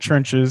dudes in the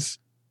trenches.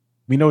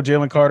 We know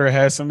Jalen Carter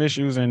has some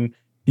issues, and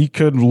he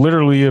could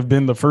literally have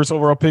been the first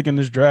overall pick in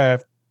this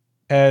draft.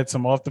 Had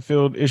some off the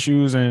field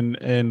issues and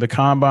the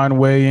combine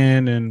weigh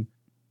in, and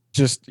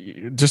just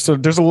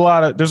there's a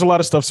lot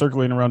of stuff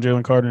circulating around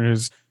Jalen Carter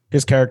and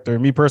his character.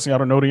 Me personally, I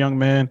don't know the young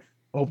man.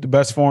 I hope the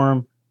best for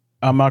him.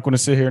 I'm not going to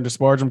sit here and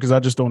disparage him because I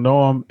just don't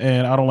know him,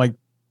 and I don't like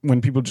when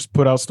people just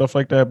put out stuff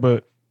like that.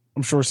 But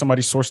I'm sure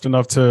somebody's sourced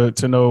enough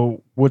to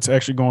know what's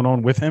actually going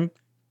on with him.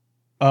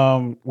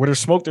 Where there's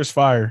smoke, there's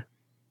fire.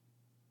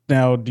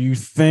 Now, do you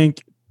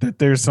think that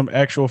there's some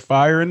actual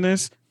fire in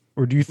this,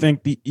 or do you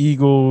think the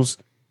Eagles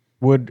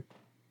would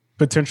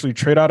potentially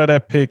trade out of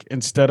that pick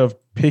instead of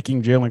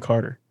picking Jalen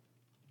Carter?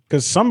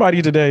 Because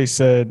somebody today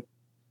said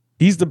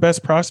he's the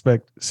best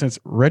prospect since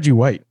Reggie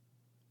White.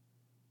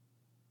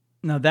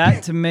 Now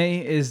that to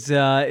me is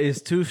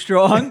too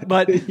strong,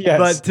 but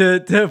Yes.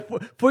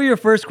 but for your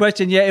first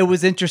question, yeah, it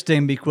was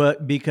interesting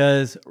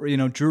because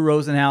Drew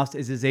Rosenhaus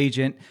is his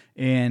agent,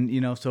 and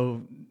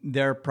so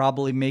they're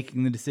probably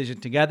making the decision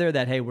together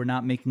that, hey, we're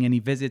not making any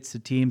visits to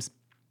teams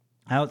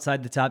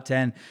outside the top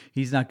 10.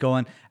 He's not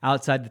going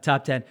outside the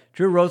top 10.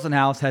 Drew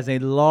Rosenhaus has a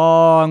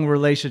long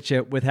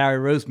relationship with Harry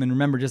Roseman.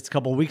 Remember, just a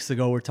couple of weeks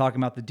ago, we're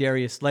talking about the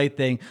Darius Slay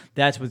thing.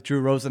 That's with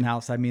Drew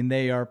Rosenhaus. I mean,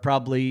 they are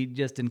probably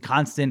just in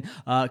constant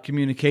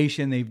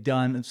communication. They've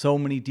done so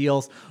many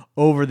deals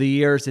over the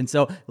years, and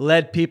so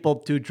led people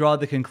to draw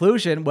the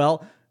conclusion,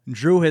 well,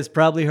 Drew has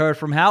probably heard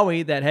from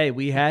Howie that, hey,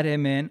 we had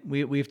him in,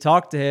 we've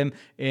talked to him,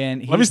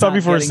 and he's Let me stop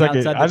you for a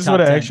second. I just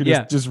want to ask you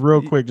this just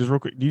real quick. Do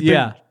you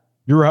think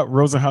your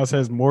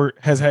Rosenhaus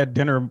has had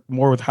dinner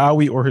more with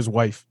Howie or his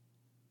wife?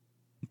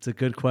 It's a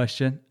good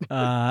question.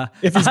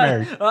 If he's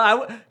married.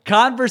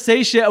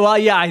 Conversation. Well,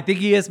 yeah, I think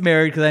he is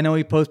married because I know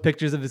he posts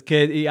pictures of his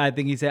kid. I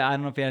think he said, I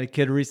don't know if he had a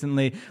kid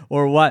recently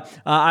or what.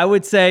 I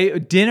would say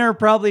dinner,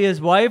 probably his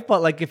wife,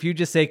 but like if you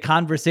just say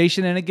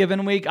conversation in a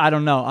given week, I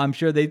don't know. I'm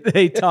sure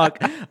they talk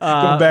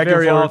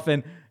very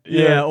often.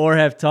 Yeah, or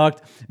have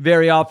talked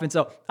very often.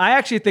 So I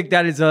actually think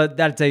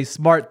that's a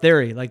smart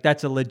theory. Like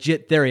that's a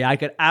legit theory. I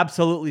could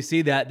absolutely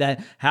see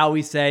that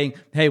Howie's saying,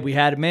 hey, we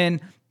had him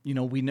in.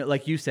 We know,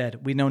 like you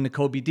said, we know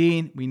Nakobe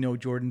Dean, we know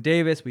Jordan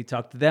Davis. We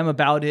talked to them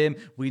about him.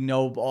 We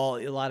know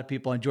a lot of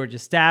people on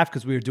Georgia's staff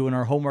because we were doing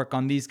our homework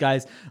on these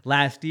guys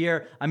last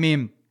year. I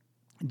mean,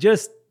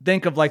 just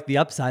think of like the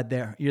upside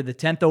there. You're the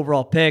 10th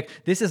overall pick.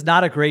 This is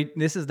not a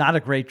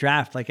great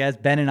draft. Like as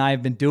Ben and I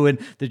have been doing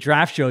the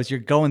draft shows, you're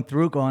going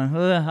through going,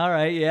 all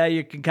right, yeah,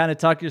 you can kind of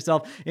talk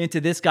yourself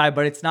into this guy,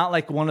 but it's not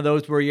like one of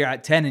those where you're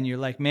at 10 and you're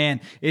like, man,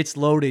 it's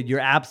loaded.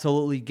 You're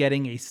absolutely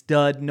getting a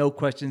stud, no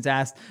questions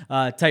asked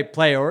type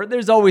player. Or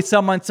there's always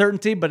some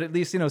uncertainty, but at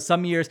least,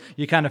 some years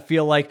you kind of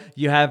feel like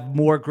you have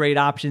more great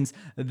options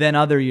than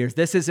other years.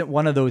 This isn't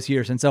one of those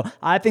years. And so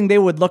I think they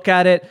would look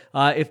at it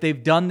if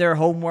they've done their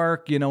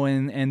homework,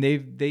 and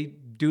they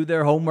do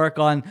their homework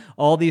on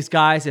all these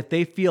guys. If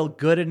they feel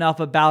good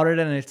enough about it,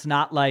 and it's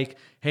not like,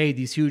 hey,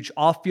 these huge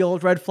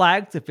off-field red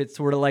flags. If it's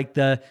sort of like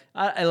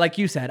like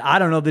you said, I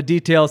don't know the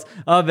details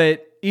of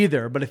it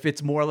either, but if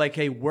it's more like,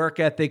 hey, work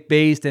ethic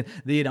based and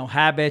the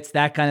habits,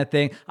 that kind of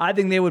thing, I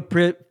think they would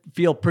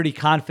feel pretty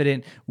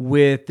confident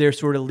with their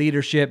sort of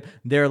leadership,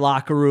 their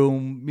locker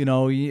room,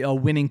 a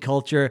winning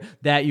culture,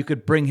 that you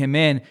could bring him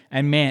in.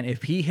 And man,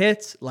 if he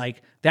hits,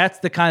 like that's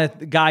the kind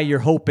of guy you're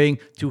hoping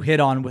to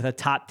hit on with a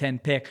top 10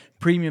 pick,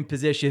 premium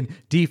position,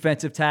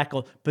 defensive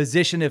tackle,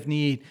 position of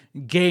need,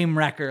 game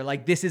wrecker.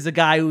 Like this is a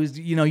guy who's,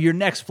 your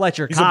next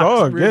Fletcher Cox. He's a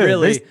dog. Yeah.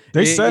 Really.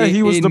 They said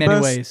he was the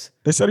best. Ways.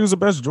 They said he was the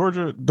best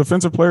Georgia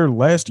defensive player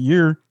last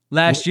year.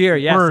 Yes,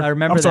 I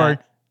remember that. I'm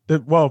sorry.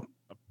 Well,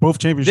 both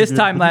championships. This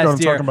time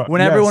last year,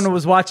 when everyone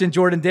was watching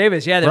Jordan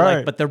Davis, they're right.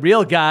 like, but the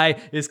real guy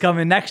is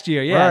coming next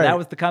year. Yeah, right. That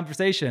was the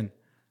conversation.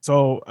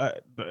 So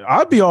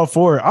I'd be all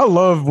for it. I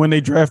love when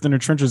they draft in the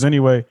trenches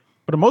anyway.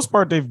 For the most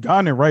part, they've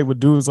gotten it right with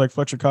dudes like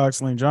Fletcher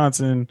Cox, Lane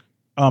Johnson,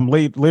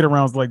 later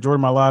rounds like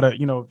Jordan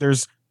Mailata.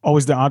 There's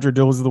always the Andre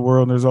Dills of the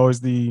world, and there's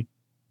always the,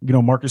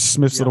 Marcus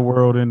Smiths of the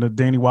world and the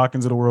Danny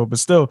Watkins of the world. But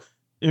still,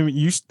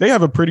 they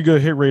have a pretty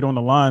good hit rate on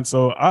the line.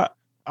 So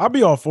I'll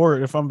be all for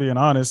it if I'm being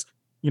honest.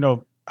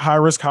 High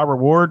risk, high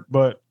reward,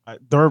 but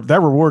that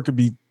reward could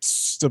be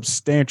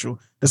substantial,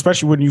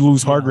 especially when you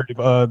lose Hargrave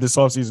this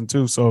offseason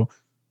too. So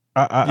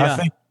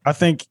I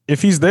think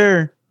if he's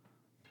there,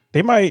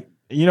 they might,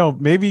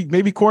 maybe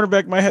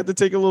cornerback might have to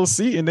take a little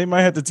seat, and they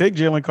might have to take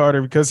Jalen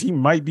Carter because he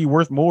might be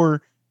worth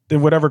more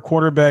than whatever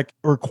quarterback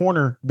or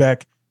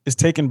cornerback is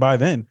taken by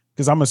then.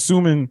 Because I'm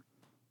assuming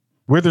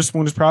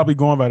Witherspoon is probably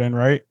going by then,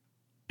 right?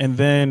 And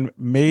then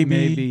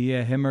maybe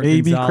him or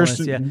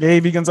Gonzalez,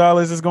 maybe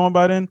Gonzalez is going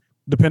by then,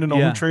 depending on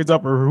who trades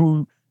up or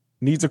who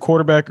needs a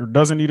quarterback or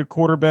doesn't need a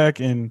quarterback.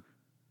 And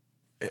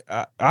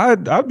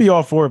I'd be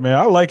all for it, man.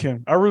 I like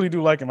him. I really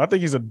do like him. I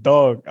think he's a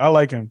dog. I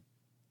like him.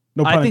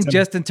 No pun I think intended.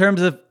 just in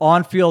terms of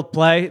on-field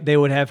play, they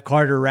would have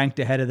Carter ranked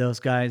ahead of those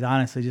guys,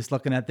 honestly, just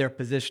looking at their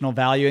positional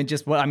value and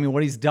just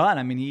what he's done.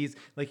 I mean, he's,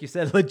 like you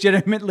said,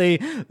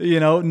 legitimately,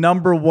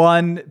 number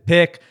one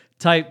pick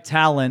type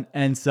talent.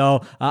 And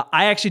so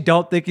I actually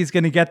don't think he's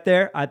going to get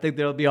there. I think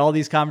there'll be all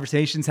these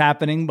conversations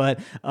happening, but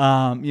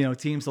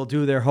teams will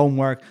do their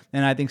homework,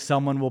 and I think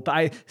someone will.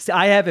 I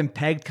have him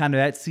pegged kind of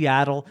at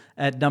Seattle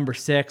at number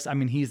 6. I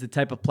mean, he's the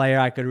type of player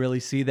I could really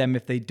see them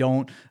if they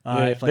don't.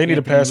 If they need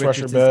a pass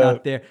rusher bad.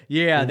 Not there.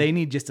 Yeah, they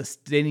need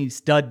they need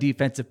stud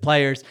defensive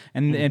players,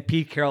 and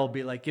Pete Carroll will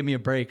be like, give me a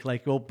break.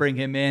 Like, we'll bring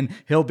him in,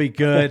 he'll be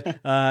good.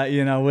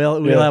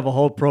 We'll have a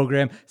whole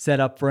program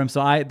set up for him.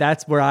 So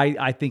that's where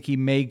I think he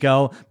may go.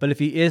 But if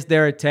he is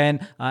there at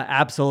 10,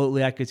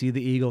 absolutely, I could see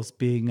the Eagles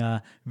being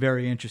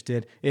very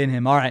interested in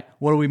him. All right,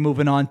 what are we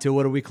moving on to?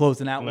 What are we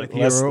closing out with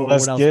here?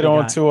 Let's get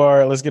on to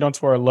our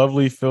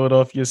lovely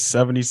Philadelphia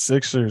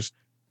 76ers.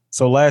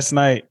 So Tuesday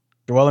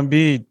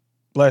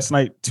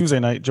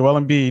night, Joel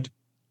Embiid,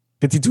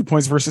 52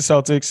 points versus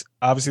Celtics.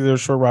 Obviously, they were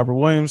short Robert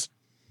Williams.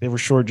 They were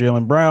short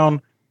Jalen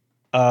Brown.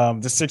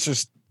 The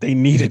Sixers, they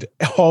needed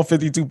all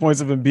 52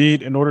 points of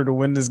Embiid in order to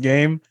win this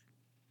game.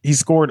 He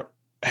scored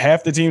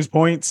half the team's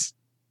points.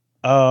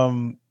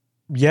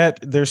 Yet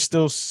there's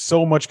still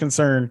so much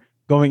concern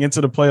going into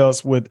the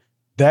playoffs with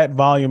that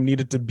volume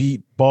needed to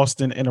beat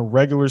Boston in a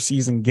regular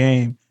season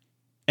game.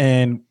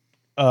 And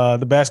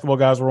the basketball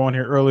guys were on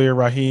here earlier,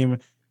 Raheem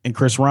and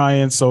Chris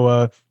Ryan.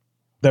 So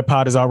that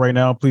pod is out right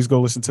now. Please go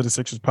listen to the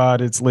Sixers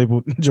pod. It's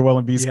labeled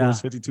Joel Embiid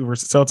scores 52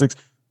 versus Celtics.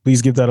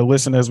 Please give that a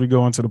listen as we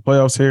go into the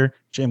playoffs here.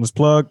 Shameless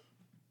plug.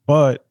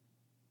 But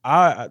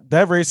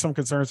that raised some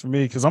concerns for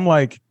me because I'm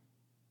like,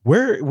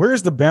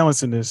 where's the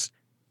balance in this?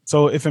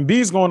 So if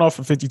Embiid's going off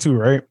for 52,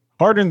 right?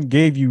 Harden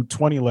gave you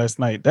 20 last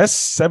night. That's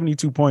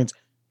 72 points.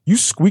 You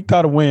squeaked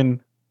out a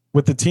win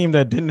with the team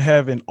that didn't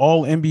have an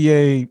all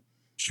NBA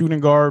shooting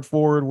guard,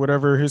 forward,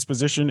 whatever his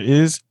position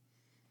is.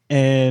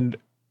 And,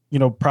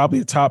 probably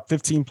a top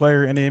 15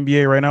 player in the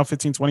NBA right now,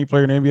 15, 20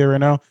 player in the NBA right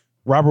now.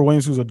 Robert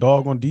Williams, who's a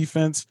dog on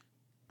defense.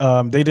 They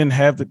clearly didn't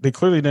have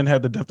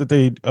the depth that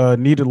they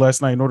needed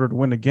last night in order to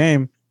win the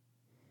game.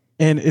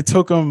 And it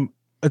took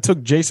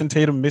Jason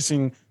Tatum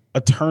missing a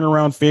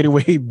turnaround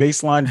fadeaway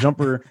baseline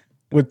jumper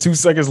with 2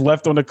 seconds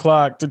left on the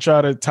clock to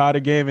try to tie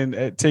the game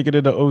and take it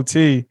into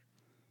OT. And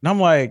I'm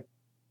like,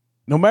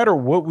 no matter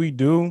what we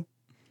do,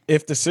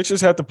 if the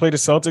Sixers have to play the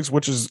Celtics,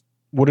 which is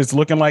what it's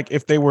looking like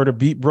if they were to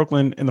beat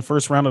Brooklyn in the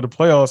first round of the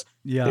playoffs,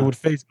 they would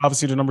face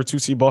obviously the number 2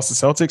 seed Boston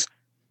Celtics.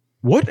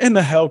 What in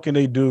the hell can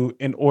they do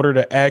in order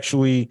to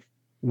actually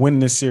win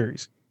this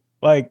series?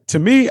 Like, to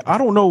me, I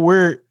don't know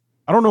where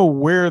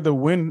the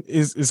win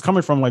is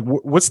coming from. Like,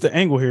 what's the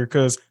angle here?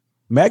 Because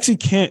Maxey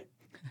can't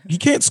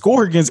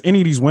score against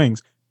any of these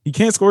wings. He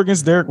can't score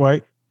against Derek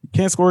White. He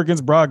can't score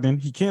against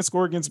Brogdon. He can't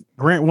score against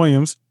Grant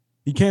Williams.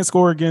 He can't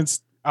score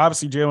against,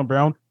 obviously, Jalen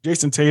Brown,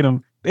 Jason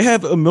Tatum. They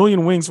have a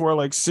million wings who are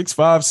like 6'5",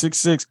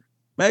 6'6".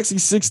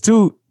 Maxey's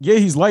 6'2". Yeah,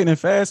 he's lightning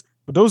fast,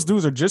 but those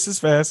dudes are just as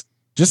fast,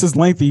 just as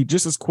lengthy,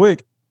 just as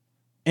quick.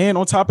 And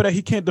on top of that,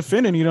 he can't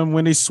defend any of them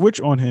when they switch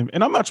on him.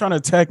 And I'm not trying to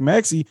attack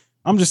Maxey.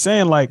 I'm just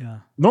saying,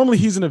 normally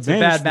he's an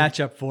advantage. It's a bad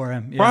matchup for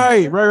him.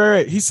 Yeah.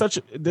 Right. It's such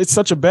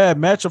a bad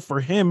matchup for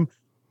him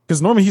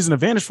because normally he's an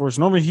advantage for us.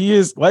 Normally he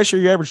is. Last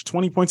year, he averaged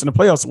 20 points in the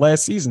playoffs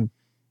last season.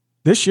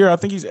 This year, I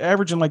think he's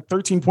averaging like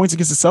 13 points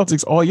against the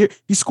Celtics all year.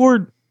 He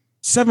scored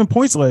 7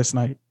 points last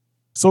night.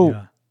 So,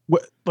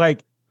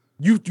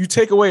 you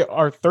take away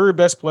our third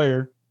best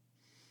player.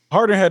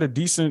 Harden had a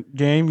decent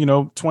game,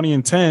 20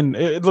 and 10.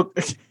 It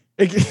looked...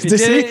 All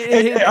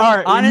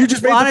right,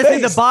 honestly,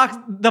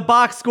 the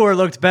box score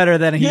looked better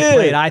than he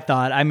played, I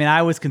thought. I mean,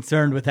 I was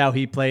concerned with how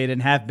he played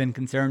and have been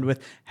concerned with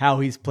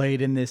how he's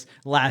played in this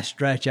last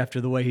stretch after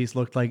the way he's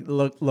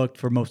looked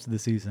for most of the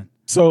season.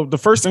 So the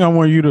first thing I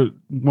want you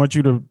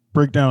to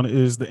break down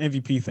is the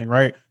MVP thing,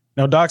 right?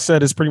 Now, Doc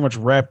said it's pretty much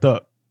wrapped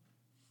up.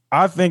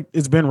 I think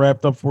it's been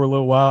wrapped up for a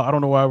little while. I don't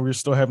know why we're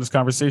still having this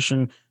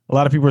conversation. A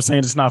lot of people are saying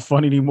it's not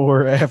fun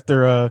anymore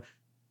after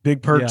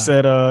Big Perk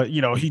said,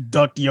 he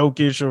ducked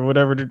Jokic or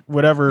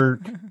whatever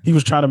he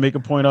was trying to make a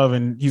point of,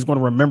 and he's going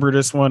to remember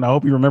this one. I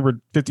hope he remembered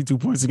 52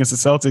 points against the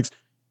Celtics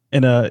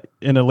in a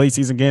late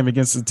season game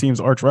against the team's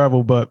arch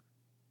rival. But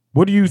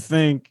what do you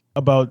think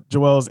about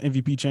Joel's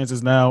MVP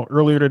chances now?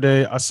 Earlier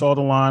today, I saw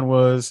the line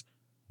was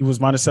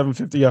minus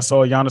 750. I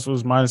saw Giannis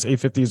was minus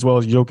 850 as well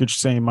as Jokic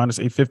saying minus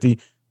 850.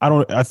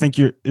 I think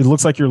it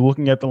looks like you're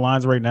looking at the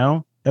lines right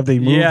now. Have they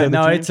moved? Yeah,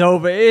 no, it's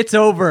over. It's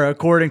over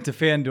according to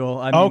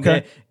FanDuel. I mean,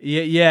 okay.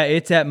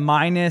 It's at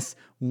minus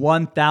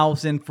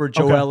 1,000 for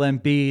Joel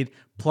Embiid,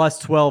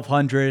 plus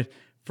 1,200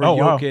 for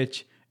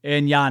Jokic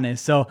and Giannis.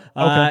 So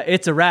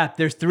it's a wrap.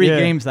 There's 3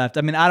 games left.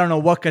 I mean, I don't know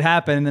what could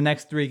happen in the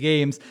next 3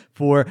 games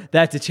for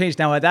that to change.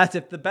 Now, that's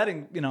if the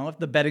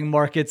betting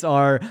markets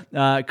are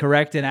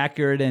correct and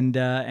accurate,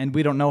 and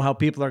we don't know how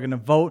people are going to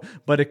vote.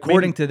 But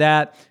according to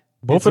that.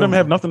 Both of them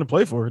have nothing to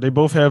play for. They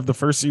both have the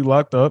first seed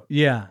locked up.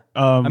 Yeah.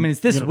 I mean, it's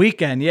this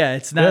weekend. Yeah.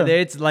 It's not,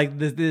 it's like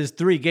there's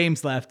 3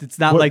 games left. It's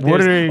not like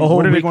there's a whole week left.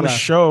 What are they going to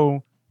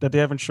show that they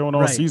haven't shown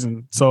all Right.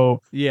 season.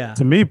 So Yeah.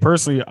 to me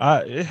personally,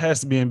 it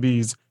has to be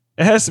Embiid's.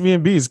 It has to be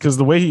Embiid's because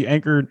the way he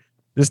anchored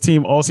this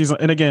team all season.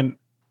 And again,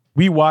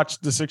 we watch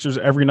the Sixers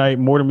every night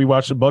more than we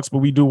watch the Bucks, but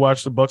we do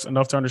watch the Bucks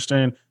enough to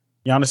understand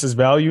Giannis's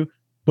value.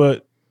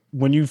 But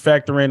when you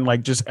factor in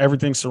like just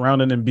everything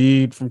surrounding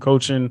Embiid, from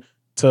coaching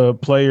to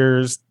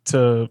players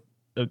to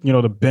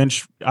the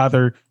bench,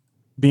 either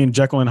being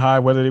Jekyll and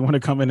Hyde, whether they want to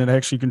come in and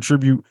actually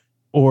contribute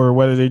or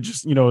whether they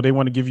just they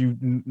want to give you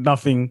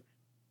nothing,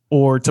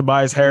 or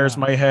Tobias Harris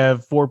might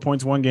have 4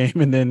 points one game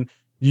and then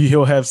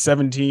he'll have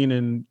 17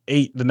 and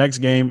 8 the next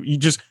game.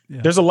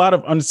 There's a lot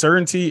of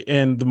uncertainty,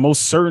 and the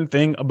most certain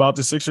thing about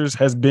the Sixers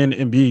has been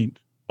Embiid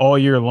all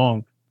year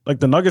long. Like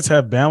the Nuggets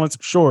have balance.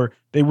 Sure,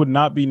 they would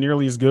not be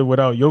nearly as good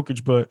without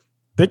Jokic, but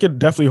they could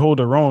definitely hold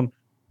their own.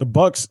 The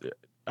Bucks,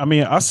 I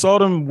mean, I saw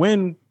them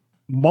win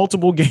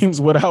multiple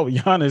games without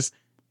Giannis,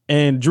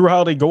 and Drew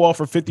Holiday go off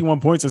for 51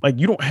 points. It's like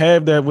you don't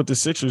have that with the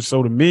Sixers.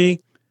 So to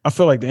me, I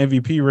feel like the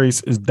MVP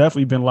race has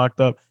definitely been locked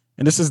up.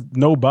 And this is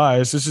no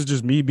bias. This is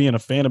just me being a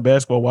fan of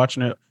basketball,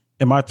 watching it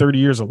in my 30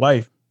 years of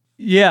life.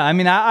 Yeah, I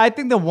mean, I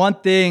think the one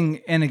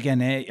thing, and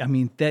again, I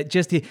mean, that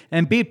just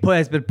Embiid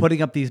has been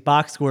putting up these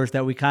box scores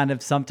that we kind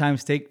of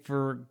sometimes take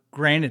for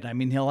granted. I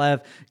mean, he'll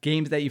have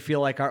games that you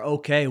feel like are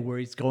okay, where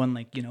he's going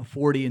like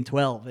 40 and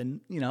 12,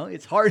 and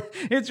it's hard.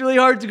 It's really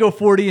hard to go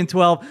 40 and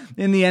 12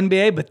 in the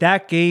NBA. But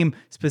that game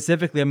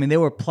specifically, I mean, they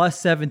were plus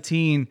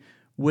 17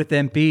 with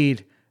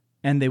Embiid,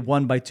 and they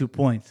won by 2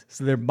 points.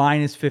 So they're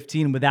minus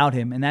 15 without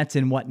him. And that's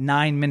in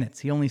 9 minutes?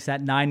 He only sat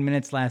 9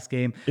 minutes last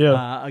game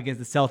against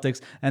the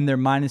Celtics, and they're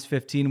minus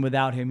 15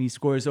 without him. He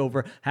scores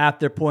over half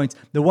their points.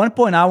 The one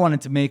point I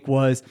wanted to make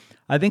was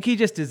I think he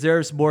just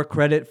deserves more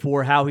credit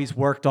for how he's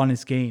worked on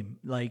his game.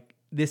 Like,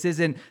 this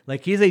isn't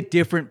like he's a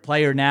different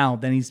player now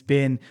than he's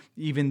been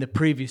even the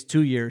previous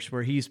 2 years,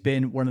 where he's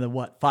been one of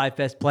the 5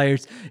 best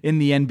players in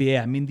the NBA.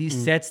 I mean, these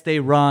sets they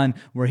run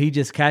where he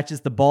just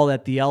catches the ball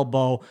at the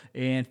elbow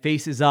and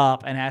faces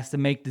up and has to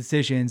make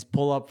decisions,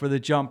 pull up for the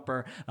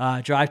jumper,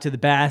 drive to the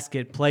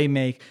basket, play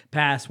make,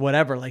 pass,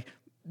 whatever. Like,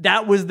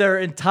 that was their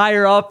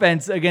entire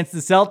offense against the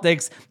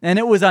Celtics, and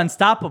it was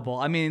unstoppable.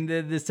 I mean,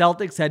 the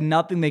Celtics had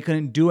nothing. They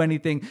couldn't do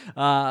anything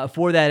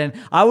for that. And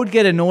I would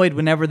get annoyed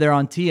whenever they're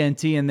on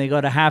TNT and they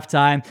go to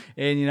halftime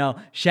and,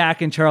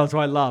 Shaq and Charles, who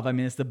I love. I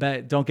mean, it's the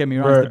best. Don't get me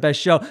wrong, It's the best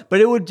show.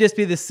 But it would just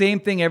be the same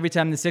thing every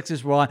time the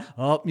Sixers were on.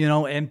 Oh,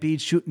 Embiid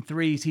shooting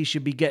threes. He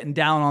should be getting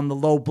down on the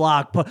low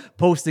block,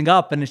 posting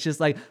up. And it's just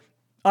like,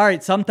 all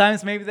right,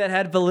 sometimes maybe that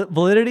had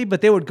validity,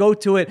 but they would go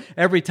to it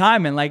every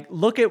time. And like,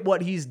 look at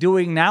what he's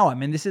doing now. I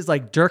mean, this is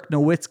like Dirk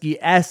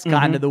Nowitzki-esque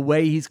kind of the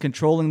way he's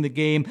controlling the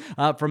game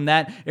from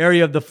that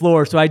area of the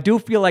floor. So I do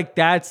feel like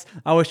I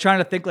was trying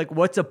to think like,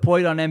 what's a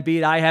point on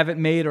Embiid I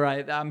haven't made, or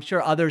I'm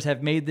sure others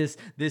have made this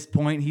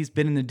point. He's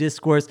been in the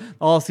discourse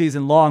all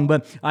season long,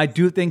 but I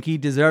do think he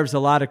deserves a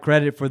lot of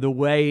credit for the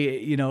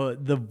way,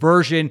 the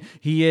version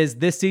he is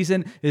this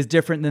season is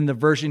different than the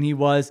version he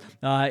was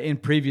in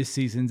previous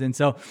seasons. And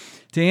so,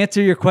 to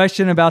answer your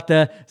question about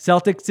the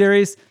Celtics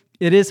series,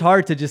 it is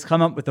hard to just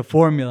come up with a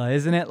formula,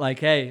 isn't it? Like,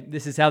 hey,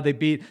 this is how they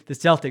beat the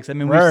Celtics. I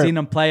mean, we've seen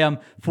them play them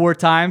 4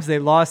 times. They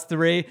lost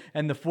 3,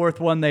 and the 4th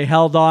one they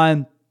held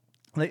on.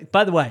 Like,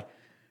 by the way,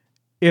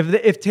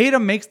 if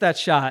Tatum makes that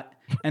shot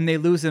and they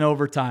lose in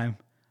overtime,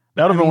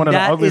 that would have been one of the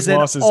ugliest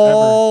losses ever.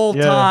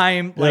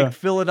 All-time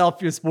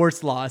Philadelphia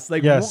sports loss.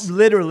 Like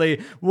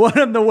literally one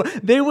of the.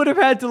 They would have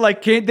had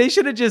to they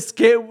should have just,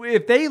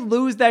 if they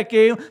lose that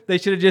game, they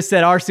should have just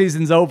said our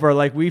season's over.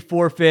 Like, we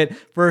forfeit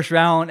first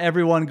round.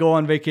 Everyone go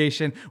on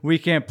vacation. We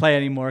can't play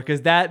anymore,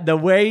 because the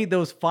way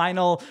those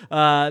final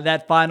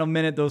that final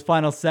minute, those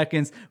final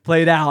seconds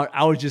played out,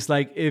 I was just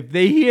like, if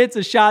he hits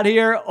a shot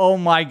here, oh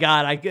my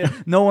God,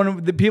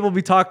 the people will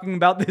be talking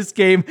about this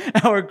game.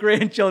 Our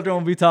grandchildren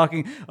will be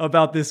talking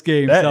about this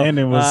game. That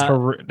ending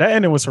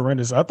was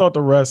horrendous. I thought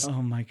the refs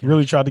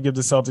really tried to give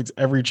the Celtics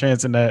every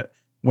chance in that.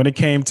 When it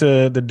came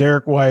to the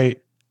Derek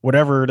White,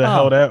 whatever the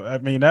hell that, I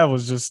mean, that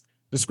was just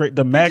great.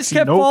 The Maxey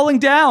just kept falling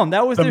down.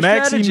 That was their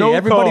strategy.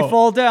 Everybody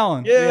fall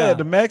down. Yeah,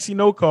 the Maxey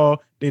no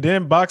call. They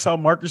didn't box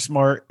out Marcus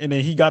Smart, and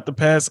then he got the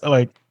pass.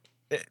 Like,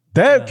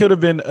 that could have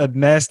been a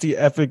nasty,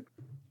 epic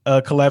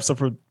collapse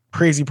of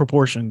crazy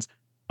proportions.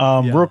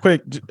 Real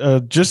quick,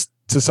 just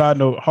to side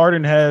note,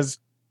 Harden has,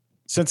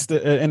 since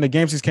in the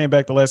games he's came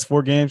back the last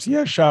 4 games, he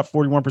has shot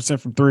 41%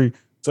 from 3.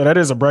 So that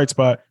is a bright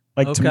spot.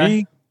 Like,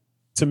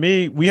 to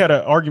me, we had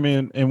an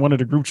argument in one of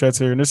the group chats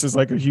here, and this is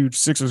like a huge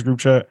Sixers group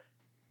chat.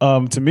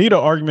 To me, the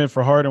argument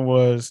for Harden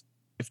was,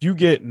 if you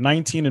get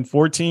 19 and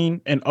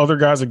 14 and other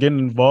guys are getting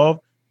involved,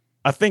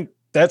 I think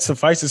that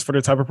suffices for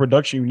the type of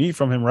production you need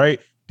from him, right?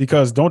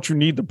 Because don't you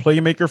need the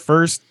playmaker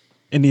first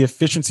and the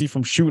efficiency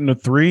from shooting a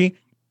 3?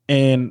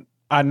 And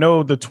I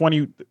know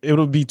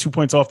it'll be 2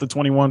 points off the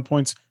 21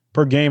 points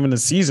per game in the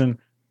season,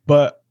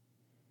 but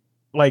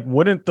like,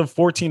 wouldn't the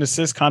 14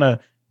 assists kind of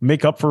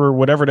make up for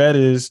whatever that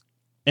is?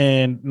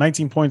 And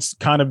 19 points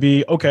kind of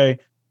be, okay,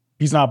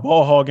 he's not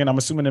ball hogging. I'm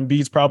assuming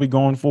Embiid's probably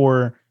going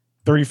for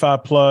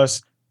 35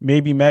 plus.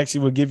 Maybe Maxey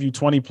will give you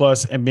 20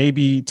 plus, and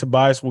maybe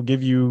Tobias will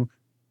give you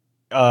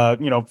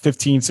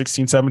 15,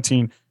 16,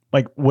 17.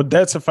 Like, would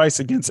that suffice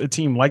against a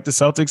team like the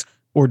Celtics,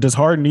 or does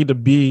Harden need to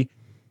be?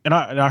 And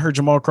I heard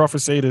Jamal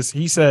Crawford say this.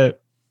 He said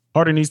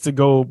Harden needs to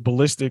go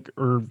ballistic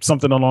or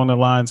something along the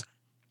lines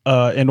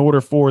in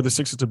order for the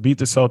Sixers to beat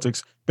the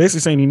Celtics.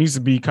 Basically saying he needs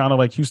to be kind of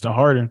like Houston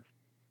Harden.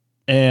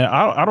 And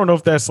I don't know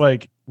if that's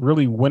like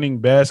really winning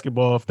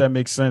basketball, if that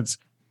makes sense.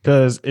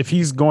 Because if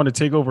he's going to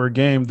take over a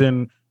game,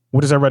 then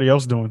what is everybody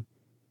else doing?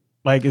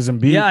 Like, is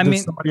Embiid,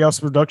 does somebody else's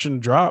production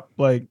drop?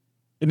 Like,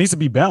 it needs to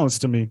be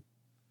balanced to me.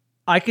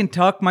 I can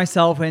talk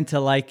myself into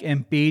like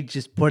Embiid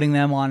just putting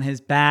them on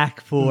his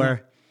back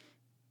for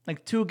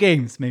like 2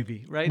 games,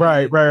 maybe, right?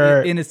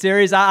 Right. In a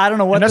series, I don't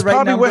know what. And that's the right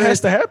probably number what has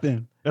is. to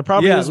happen. That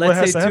probably is what has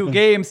let's to say happen. 2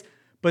 games,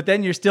 but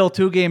then you're still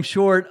 2 games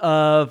short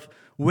of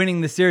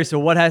winning the series. So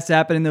what has to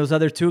happen in those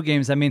other 2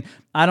 games? I mean,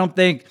 I don't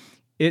think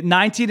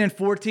 19 and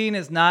 14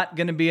 is not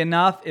going to be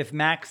enough if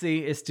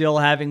Maxey is still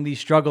having these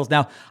struggles.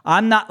 Now,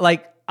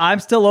 I'm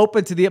still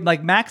open to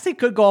Maxey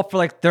could go off for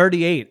like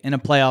 38 in a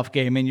playoff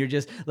game, and you're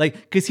just like,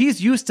 because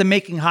he's used to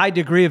making high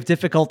degree of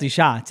difficulty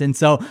shots, and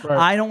so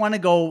I don't want to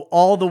go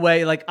all the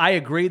way. Like, I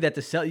agree that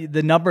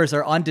the numbers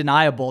are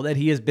undeniable that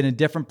he has been a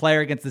different player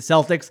against the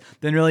Celtics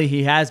than really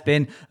he has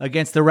been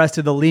against the rest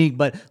of the league.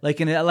 But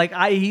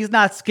he's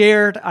not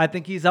scared. I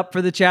think he's up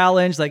for the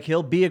challenge. Like,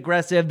 he'll be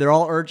aggressive. They're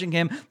all urging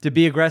him to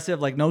be aggressive.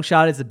 Like, no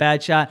shot is a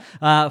bad shot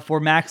for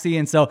Maxey,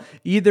 and so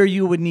either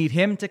you would need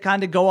him to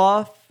kind of go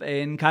off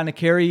and kind of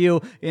carry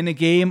you in a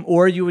game,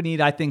 or you would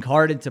need, I think,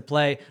 Harden to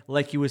play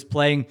like he was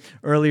playing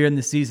earlier in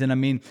the season. I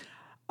mean,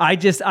 I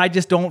just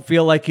don't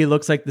feel like he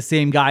looks like the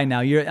same guy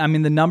now.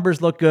 The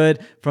numbers look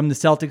good from the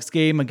Celtics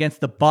game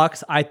against the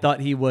Bucks. I thought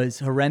he was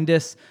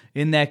horrendous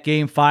in that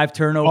game. 5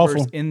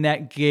 turnovers in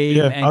that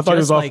game, and I thought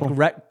just he was awful.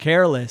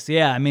 Careless.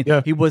 Yeah,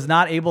 he was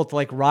not able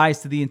to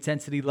rise to the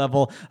intensity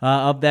level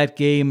of that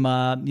game.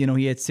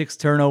 He had 6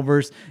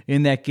 turnovers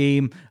in that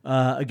game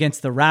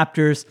against the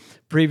Raptors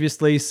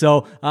previously.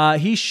 So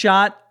he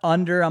shot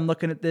under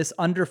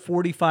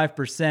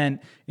 45%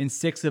 in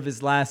 6 of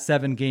his last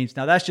 7 games.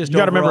 Now that's just, you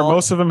got to remember,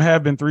 most of them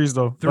have been threes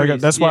though.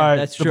 That's why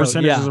the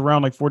percentage is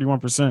around like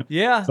 41%.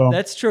 Yeah,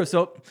 that's true.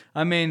 So,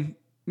 I mean,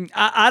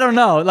 I don't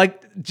know.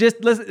 Like,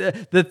 just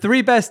listen, the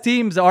 3 best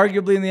teams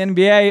arguably in the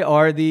NBA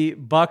are the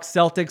Bucks,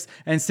 Celtics,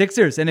 and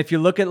Sixers. And if you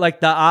look at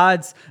like the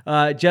odds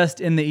just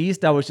in the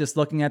East, I was just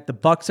looking at the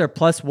Bucks are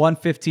plus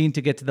 115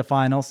 to get to the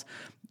finals.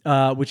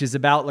 Which is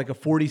about like a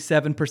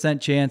 47%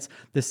 chance.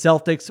 The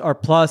Celtics are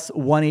plus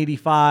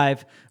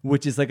 185,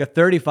 which is like a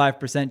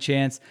 35%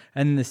 chance.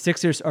 And then the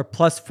Sixers are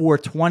plus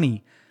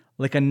 420,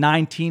 like a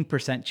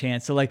 19%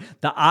 chance. So like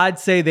the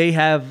odds say they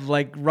have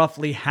like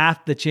roughly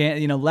half the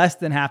chance, less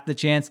than half the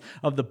chance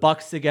of the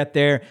Bucks to get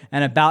there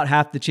and about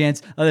half the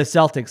chance of the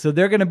Celtics. So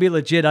they're going to be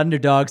legit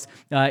underdogs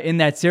in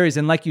that series.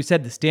 And like you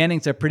said, the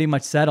standings are pretty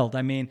much settled.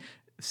 I mean,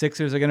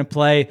 Sixers are going to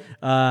play,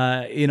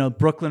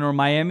 Brooklyn or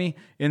Miami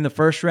in the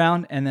first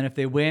round. And then if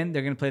they win,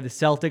 they're going to play the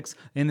Celtics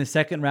in the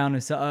second round,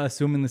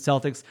 assuming the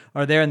Celtics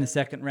are there in the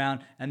second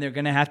round. And they're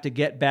going to have to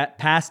get back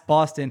past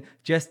Boston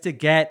just to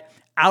get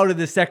out of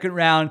the second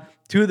round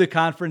to the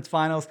conference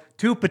finals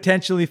to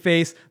potentially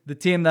face the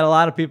team that a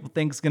lot of people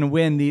think is going to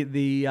win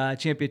the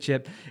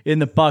championship in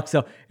the Bucks.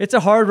 So it's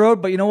a hard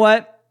road, but you know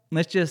what?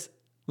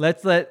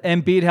 Let's let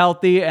Embiid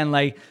healthy, and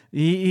like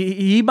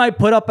he might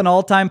put up an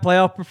all-time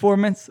playoff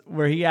performance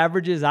where he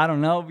averages,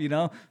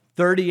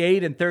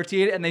 38 and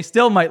 38, and they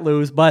still might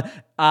lose. But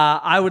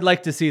I would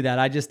like to see that.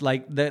 I just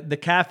like the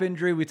calf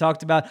injury we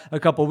talked about a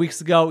couple of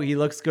weeks ago. He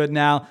looks good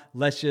now.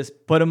 Let's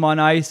just put him on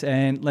ice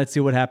and let's see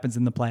what happens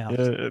in the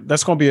playoffs.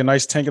 That's going to be a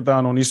nice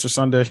tankathon on Easter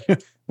Sunday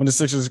when the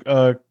Sixers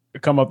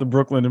come up to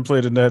Brooklyn and play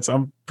the Nets.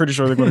 I'm pretty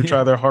sure they're going to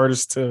try their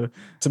hardest to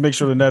make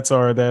sure the Nets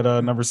are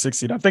that number 6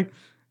 seed. I think,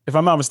 if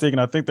I'm not mistaken,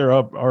 I think they're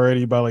up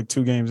already by like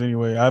 2 games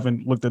anyway. I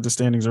haven't looked at the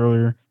standings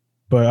earlier,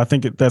 but I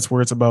think that's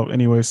where it's about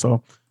anyway.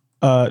 So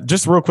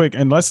just real quick,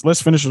 and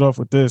let's finish it off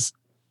with this.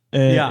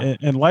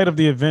 In light of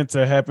the event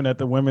that happened at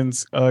the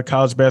women's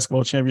college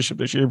basketball championship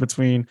this year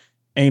between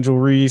Angel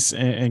Reese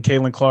and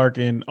Caitlin Clark,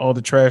 and all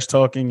the trash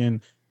talking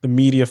and the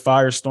media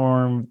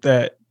firestorm,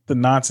 that the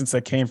nonsense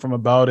that came from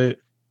about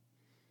it,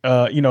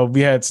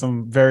 we had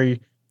some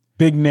very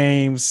big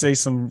names say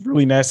some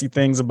really nasty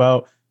things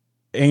about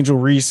Angel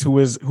Reese, who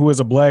is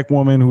a black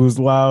woman, who is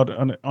loud,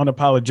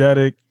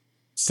 unapologetic,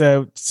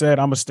 said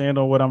I'm a stand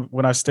on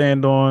what I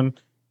stand on.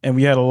 And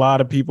we had a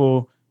lot of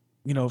people,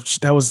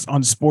 that was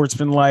on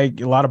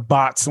Sportsman-like, a lot of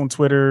bots on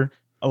Twitter,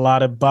 a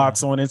lot of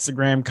bots on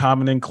Instagram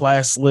commenting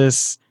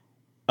classless.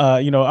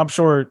 I'm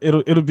sure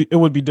it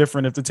would be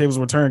different if the tables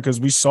were turned,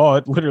 because we saw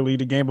it literally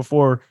the game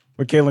before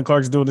where Caitlin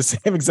Clark's doing the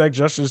same exact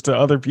gestures to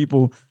other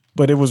people,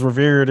 but it was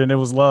revered and it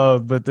was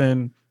loved. But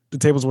then the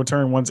tables were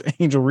turned once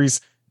Angel Reese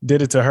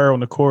did it to her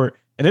on the court.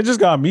 And it just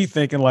got me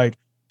thinking, like,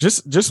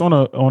 just on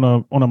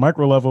a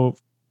micro level,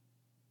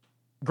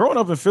 growing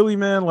up in Philly,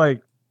 man,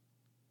 like,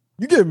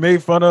 you get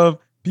made fun of,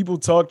 people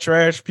talk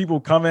trash, people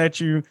come at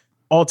you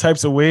all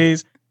types of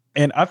ways.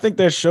 And I think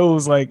that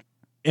shows, like,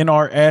 in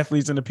our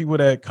athletes and the people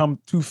that come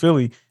to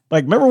Philly.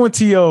 Like, remember when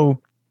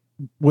T.O.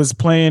 was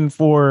playing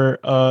for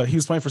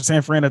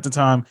San Fran at the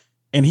time,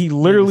 and he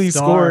literally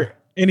scored,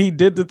 and he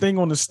did the thing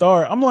on the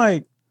star. I'm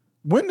like,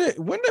 when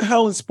the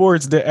hell in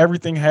sports did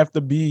everything have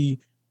to be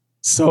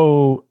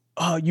so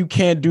you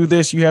can't do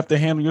this, you have to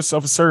handle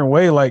yourself a certain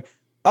way? Like,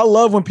 I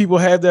love when people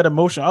have that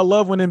emotion. I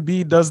love when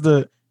Embiid does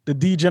the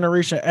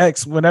D-Generation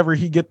X whenever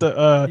he gets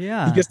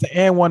the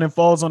and one and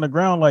falls on the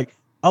ground. Like,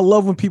 I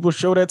love when people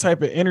show that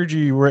type of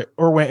energy, or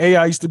when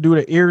AI used to do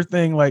the ear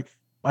thing, like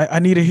I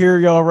need to hear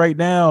y'all right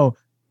now.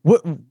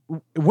 When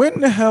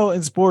the hell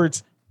in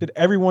sports did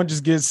everyone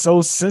just get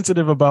so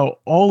sensitive about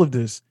all of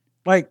this?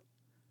 Like,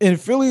 in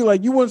Philly,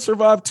 like, you wouldn't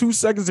survive 2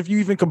 seconds if you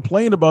even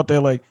complained about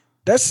that. Like,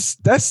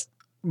 that's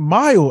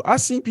mild. I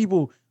seen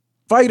people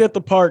fight at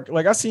the park.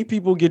 Like, I seen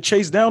people get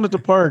chased down at the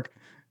park.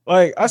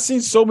 Like, I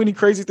seen so many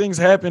crazy things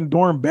happen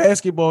during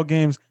basketball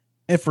games.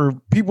 And for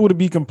people to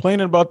be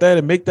complaining about that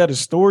and make that a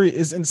story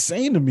is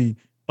insane to me.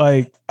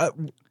 Like,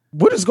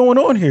 what is going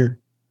on here?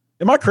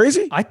 Am I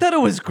crazy? I thought it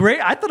was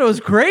great.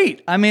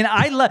 I mean,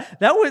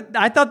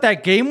 I thought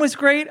that game was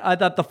great. I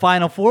thought the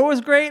Final Four was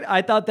great.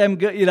 I thought them,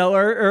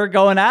 or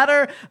going at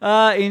her,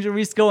 Angel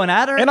Reese going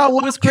at her, and I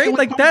love was great.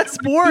 Like, that's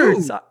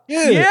sports.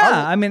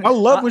 Yeah. I mean, I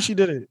love when she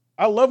did it.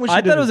 I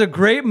thought it was a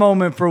great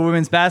moment for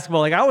women's basketball.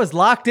 Like, I was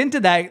locked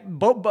into that,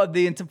 both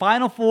the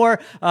Final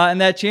Four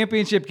and that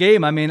championship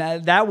game. I mean,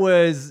 that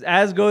was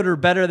as good or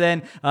better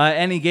than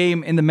any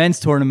game in the men's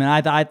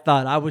tournament. I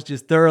thought I was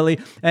just thoroughly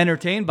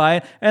entertained by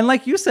it. And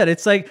like you said,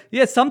 it's like,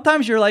 yeah,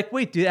 sometimes you're like,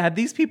 wait, have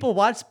these people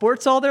watched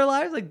sports all their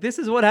lives? Like, this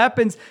is what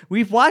happens.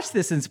 We've watched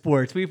this in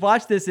sports. We've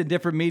watched this in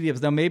different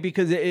mediums. Now, maybe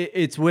because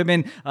it's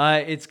women,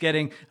 it's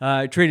getting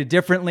treated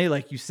differently.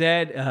 Like you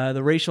said,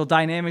 the racial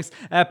dynamics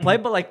at play.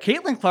 But like,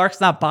 Caitlin Clark's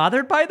not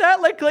bothered by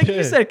that. Like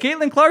you said,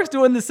 Caitlin Clark's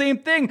doing the same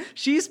thing.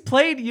 She's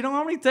played,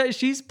 how many times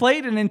she's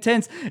played in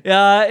intense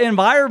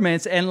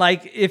environments. And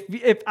like,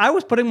 if I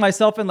was putting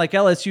myself in like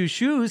LSU's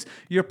shoes,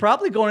 you're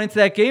probably going into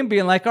that game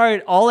being like, all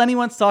right, all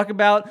anyone's talking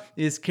about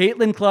is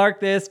Caitlin Clark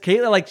this.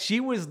 Caitlin, like,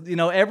 she was,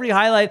 every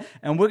highlight,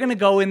 and we're going to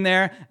go in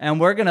there and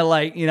we're going to,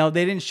 like,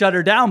 they didn't shut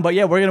her down, but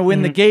yeah, we're going to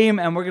win the game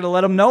and we're going to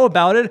let them know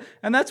about it.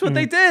 And that's what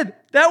they did.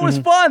 That was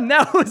fun.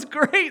 That was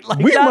great. Like,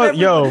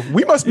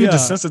 we must be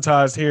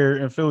desensitized here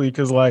in Philly,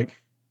 because like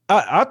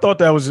I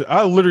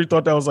literally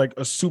thought that was like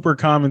a super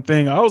common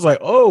thing. I was like,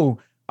 oh,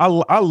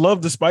 I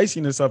love the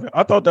spiciness of it.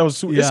 I thought that was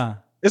super. Yeah.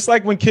 It's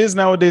like when kids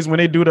nowadays, when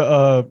they do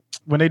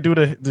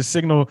the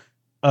signal,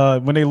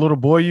 when they little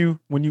boy you,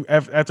 when you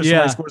after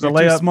somebody scores a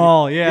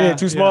layup,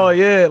 too small.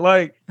 Yeah,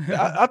 like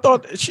I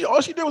thought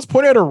all she did was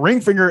point at her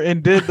ring finger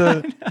and did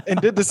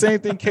the same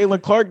thing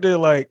Caitlin Clark did.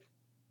 Like,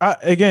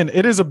 again,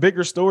 it is a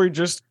bigger story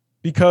just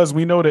because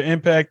we know the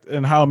impact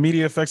and how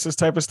media affects this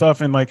type of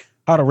stuff, and like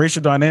how the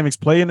racial dynamics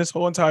play in this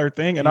whole entire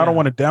thing. And I don't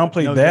want to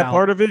downplay that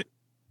part of it.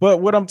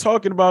 But what I'm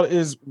talking about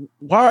is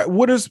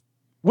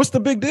what's the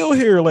big deal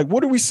here? Like,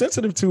 what are we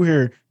sensitive to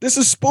here? This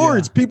is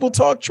sports. Yeah. People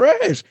talk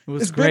trash.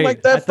 It's been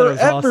like that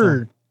forever.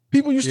 Awesome.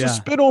 People used to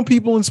spit on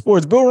people in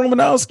sports. Bill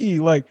Romanowski,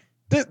 like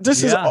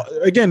this is,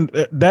 again,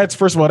 that's,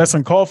 first of all, that's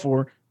uncalled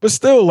for. But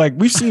still, like,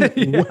 we've seen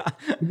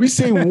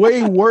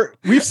way worse.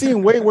 We've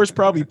seen way worse,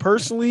 probably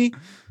personally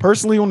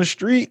on the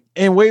street,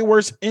 and way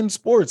worse in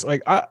sports.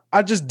 Like,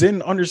 I just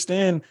didn't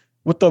understand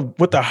what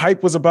the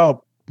hype was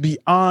about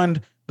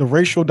beyond the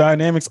racial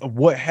dynamics of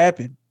what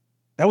happened.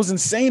 That was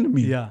insane to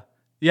me.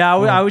 Yeah,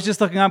 I was just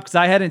looking up because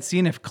I hadn't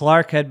seen if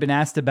Clark had been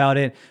asked about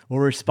it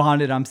or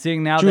responded. I'm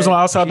seeing now she was on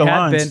outside the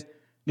lines.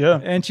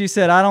 And she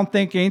said, I don't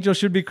think Angel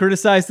should be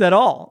criticized at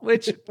all,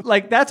 which,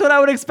 like, that's what I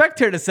would expect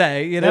her to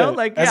say,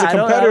 like, as a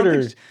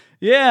competitor.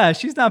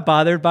 She's not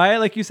bothered by it.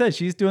 Like you said,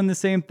 she's doing the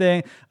same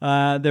thing.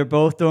 They're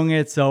both doing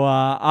it. So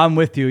I'm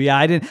with you.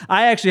 Yeah,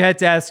 I actually had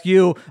to ask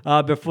you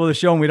before the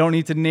show, and we don't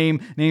need to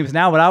name names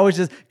now, but I was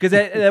just, because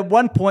at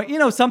one point,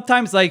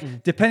 sometimes,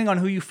 like, depending on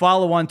who you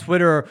follow on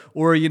Twitter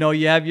or,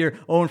 you have your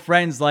own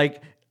friends,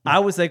 like, I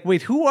was like,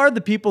 wait, who are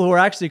the people who are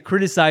actually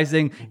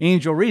criticizing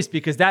Angel Reese?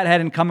 Because that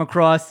hadn't come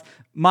across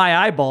my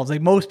eyeballs.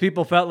 Like, most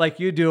people felt like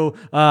you do,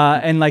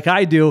 and like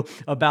I do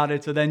about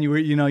it. So then you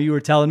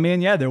were telling me,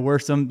 and there were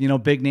some,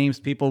 big names,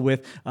 people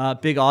with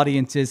big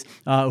audiences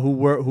who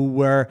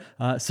were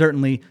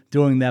certainly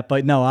doing that.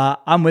 But no,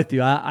 I'm with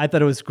you. I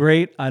thought it was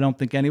great. I don't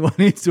think anyone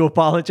needs to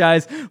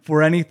apologize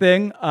for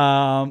anything.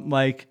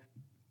 Like,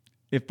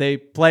 if they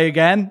play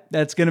again,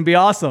 that's going to be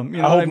awesome.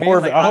 I hope more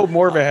of it. I hope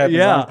more of it happens.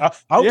 Yeah,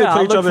 I hope they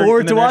play each other. Look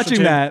forward to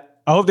watching that.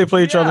 I hope they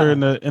play each other in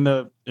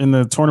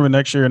the tournament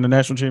next year, in the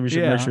national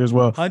championship next year as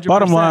well.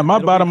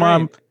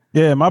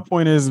 100%. My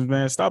point is,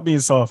 man, stop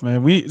being soft,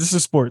 man. This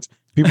is sports.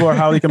 People are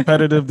highly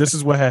competitive. This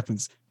is what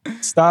happens.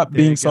 Stop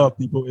being soft,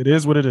 people. It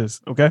is what it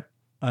is. Okay.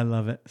 I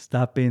love it.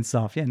 Stop being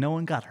soft. Yeah, no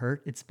one got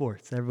hurt. It's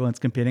sports. Everyone's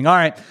competing. All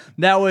right,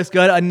 that was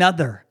good.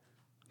 Another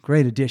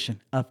great edition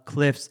of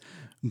Cliff's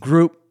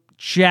Group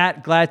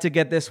chat. Glad to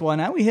get this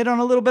one out. We hit on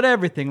a little bit of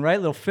everything, right?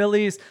 Little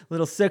Phillies,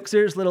 little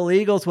Sixers, little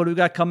Eagles. What do we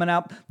got coming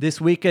up this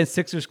weekend?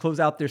 Sixers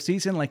close out their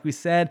season, like we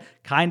said,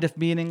 kind of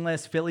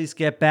meaningless. Phillies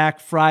get back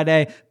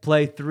Friday,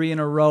 play 3 in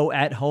a row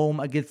at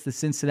home against the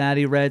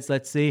Cincinnati Reds.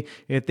 Let's see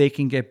if they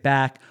can get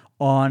back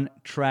on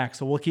track.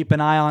 So we'll keep an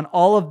eye on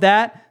all of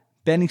that.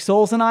 Benny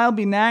Souls and I will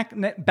be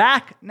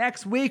back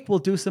next week. We'll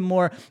do some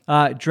more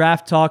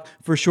draft talk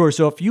for sure.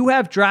 So if you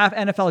have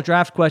NFL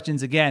draft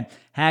questions, again,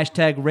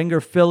 hashtag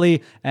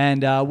 #RingerPhilly,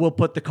 and we'll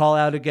put the call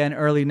out again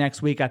early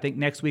next week. I think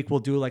next week we'll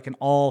do like an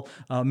all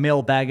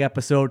mailbag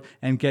episode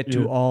and get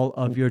to all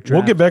of your draft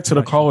We'll get back to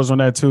questions. the callers on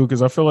that too,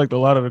 because I feel like a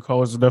lot of the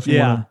callers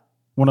definitely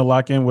want to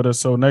lock in with us.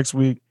 So next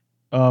week,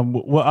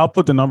 I'll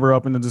put the number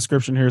up in the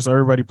description here. So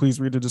everybody, please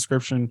read the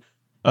description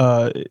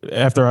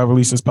after I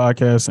release this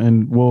podcast,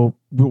 and we'll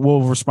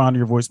respond to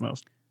your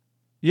voicemails.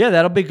 Yeah,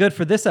 that'll be good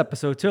for this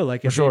episode too.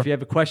 Like if you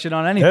have a question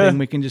on anything,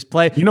 we can just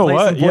play some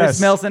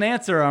voicemails and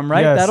answer them,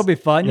 right? Yes. That'll be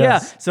fun.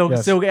 Yes. Yeah.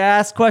 So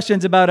ask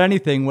questions about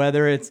anything,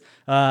 whether it's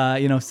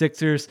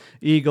Sixers,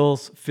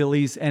 Eagles,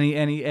 Phillies,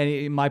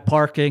 any my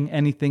parking,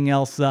 anything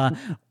else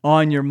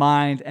on your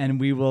mind, and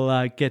we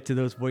will get to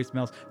those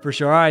voicemails for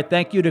sure. All right,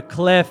 thank you to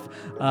Cliff.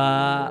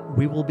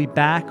 We will be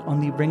back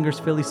on the Ringers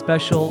Philly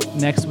special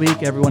next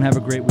week. Everyone have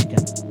a great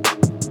weekend.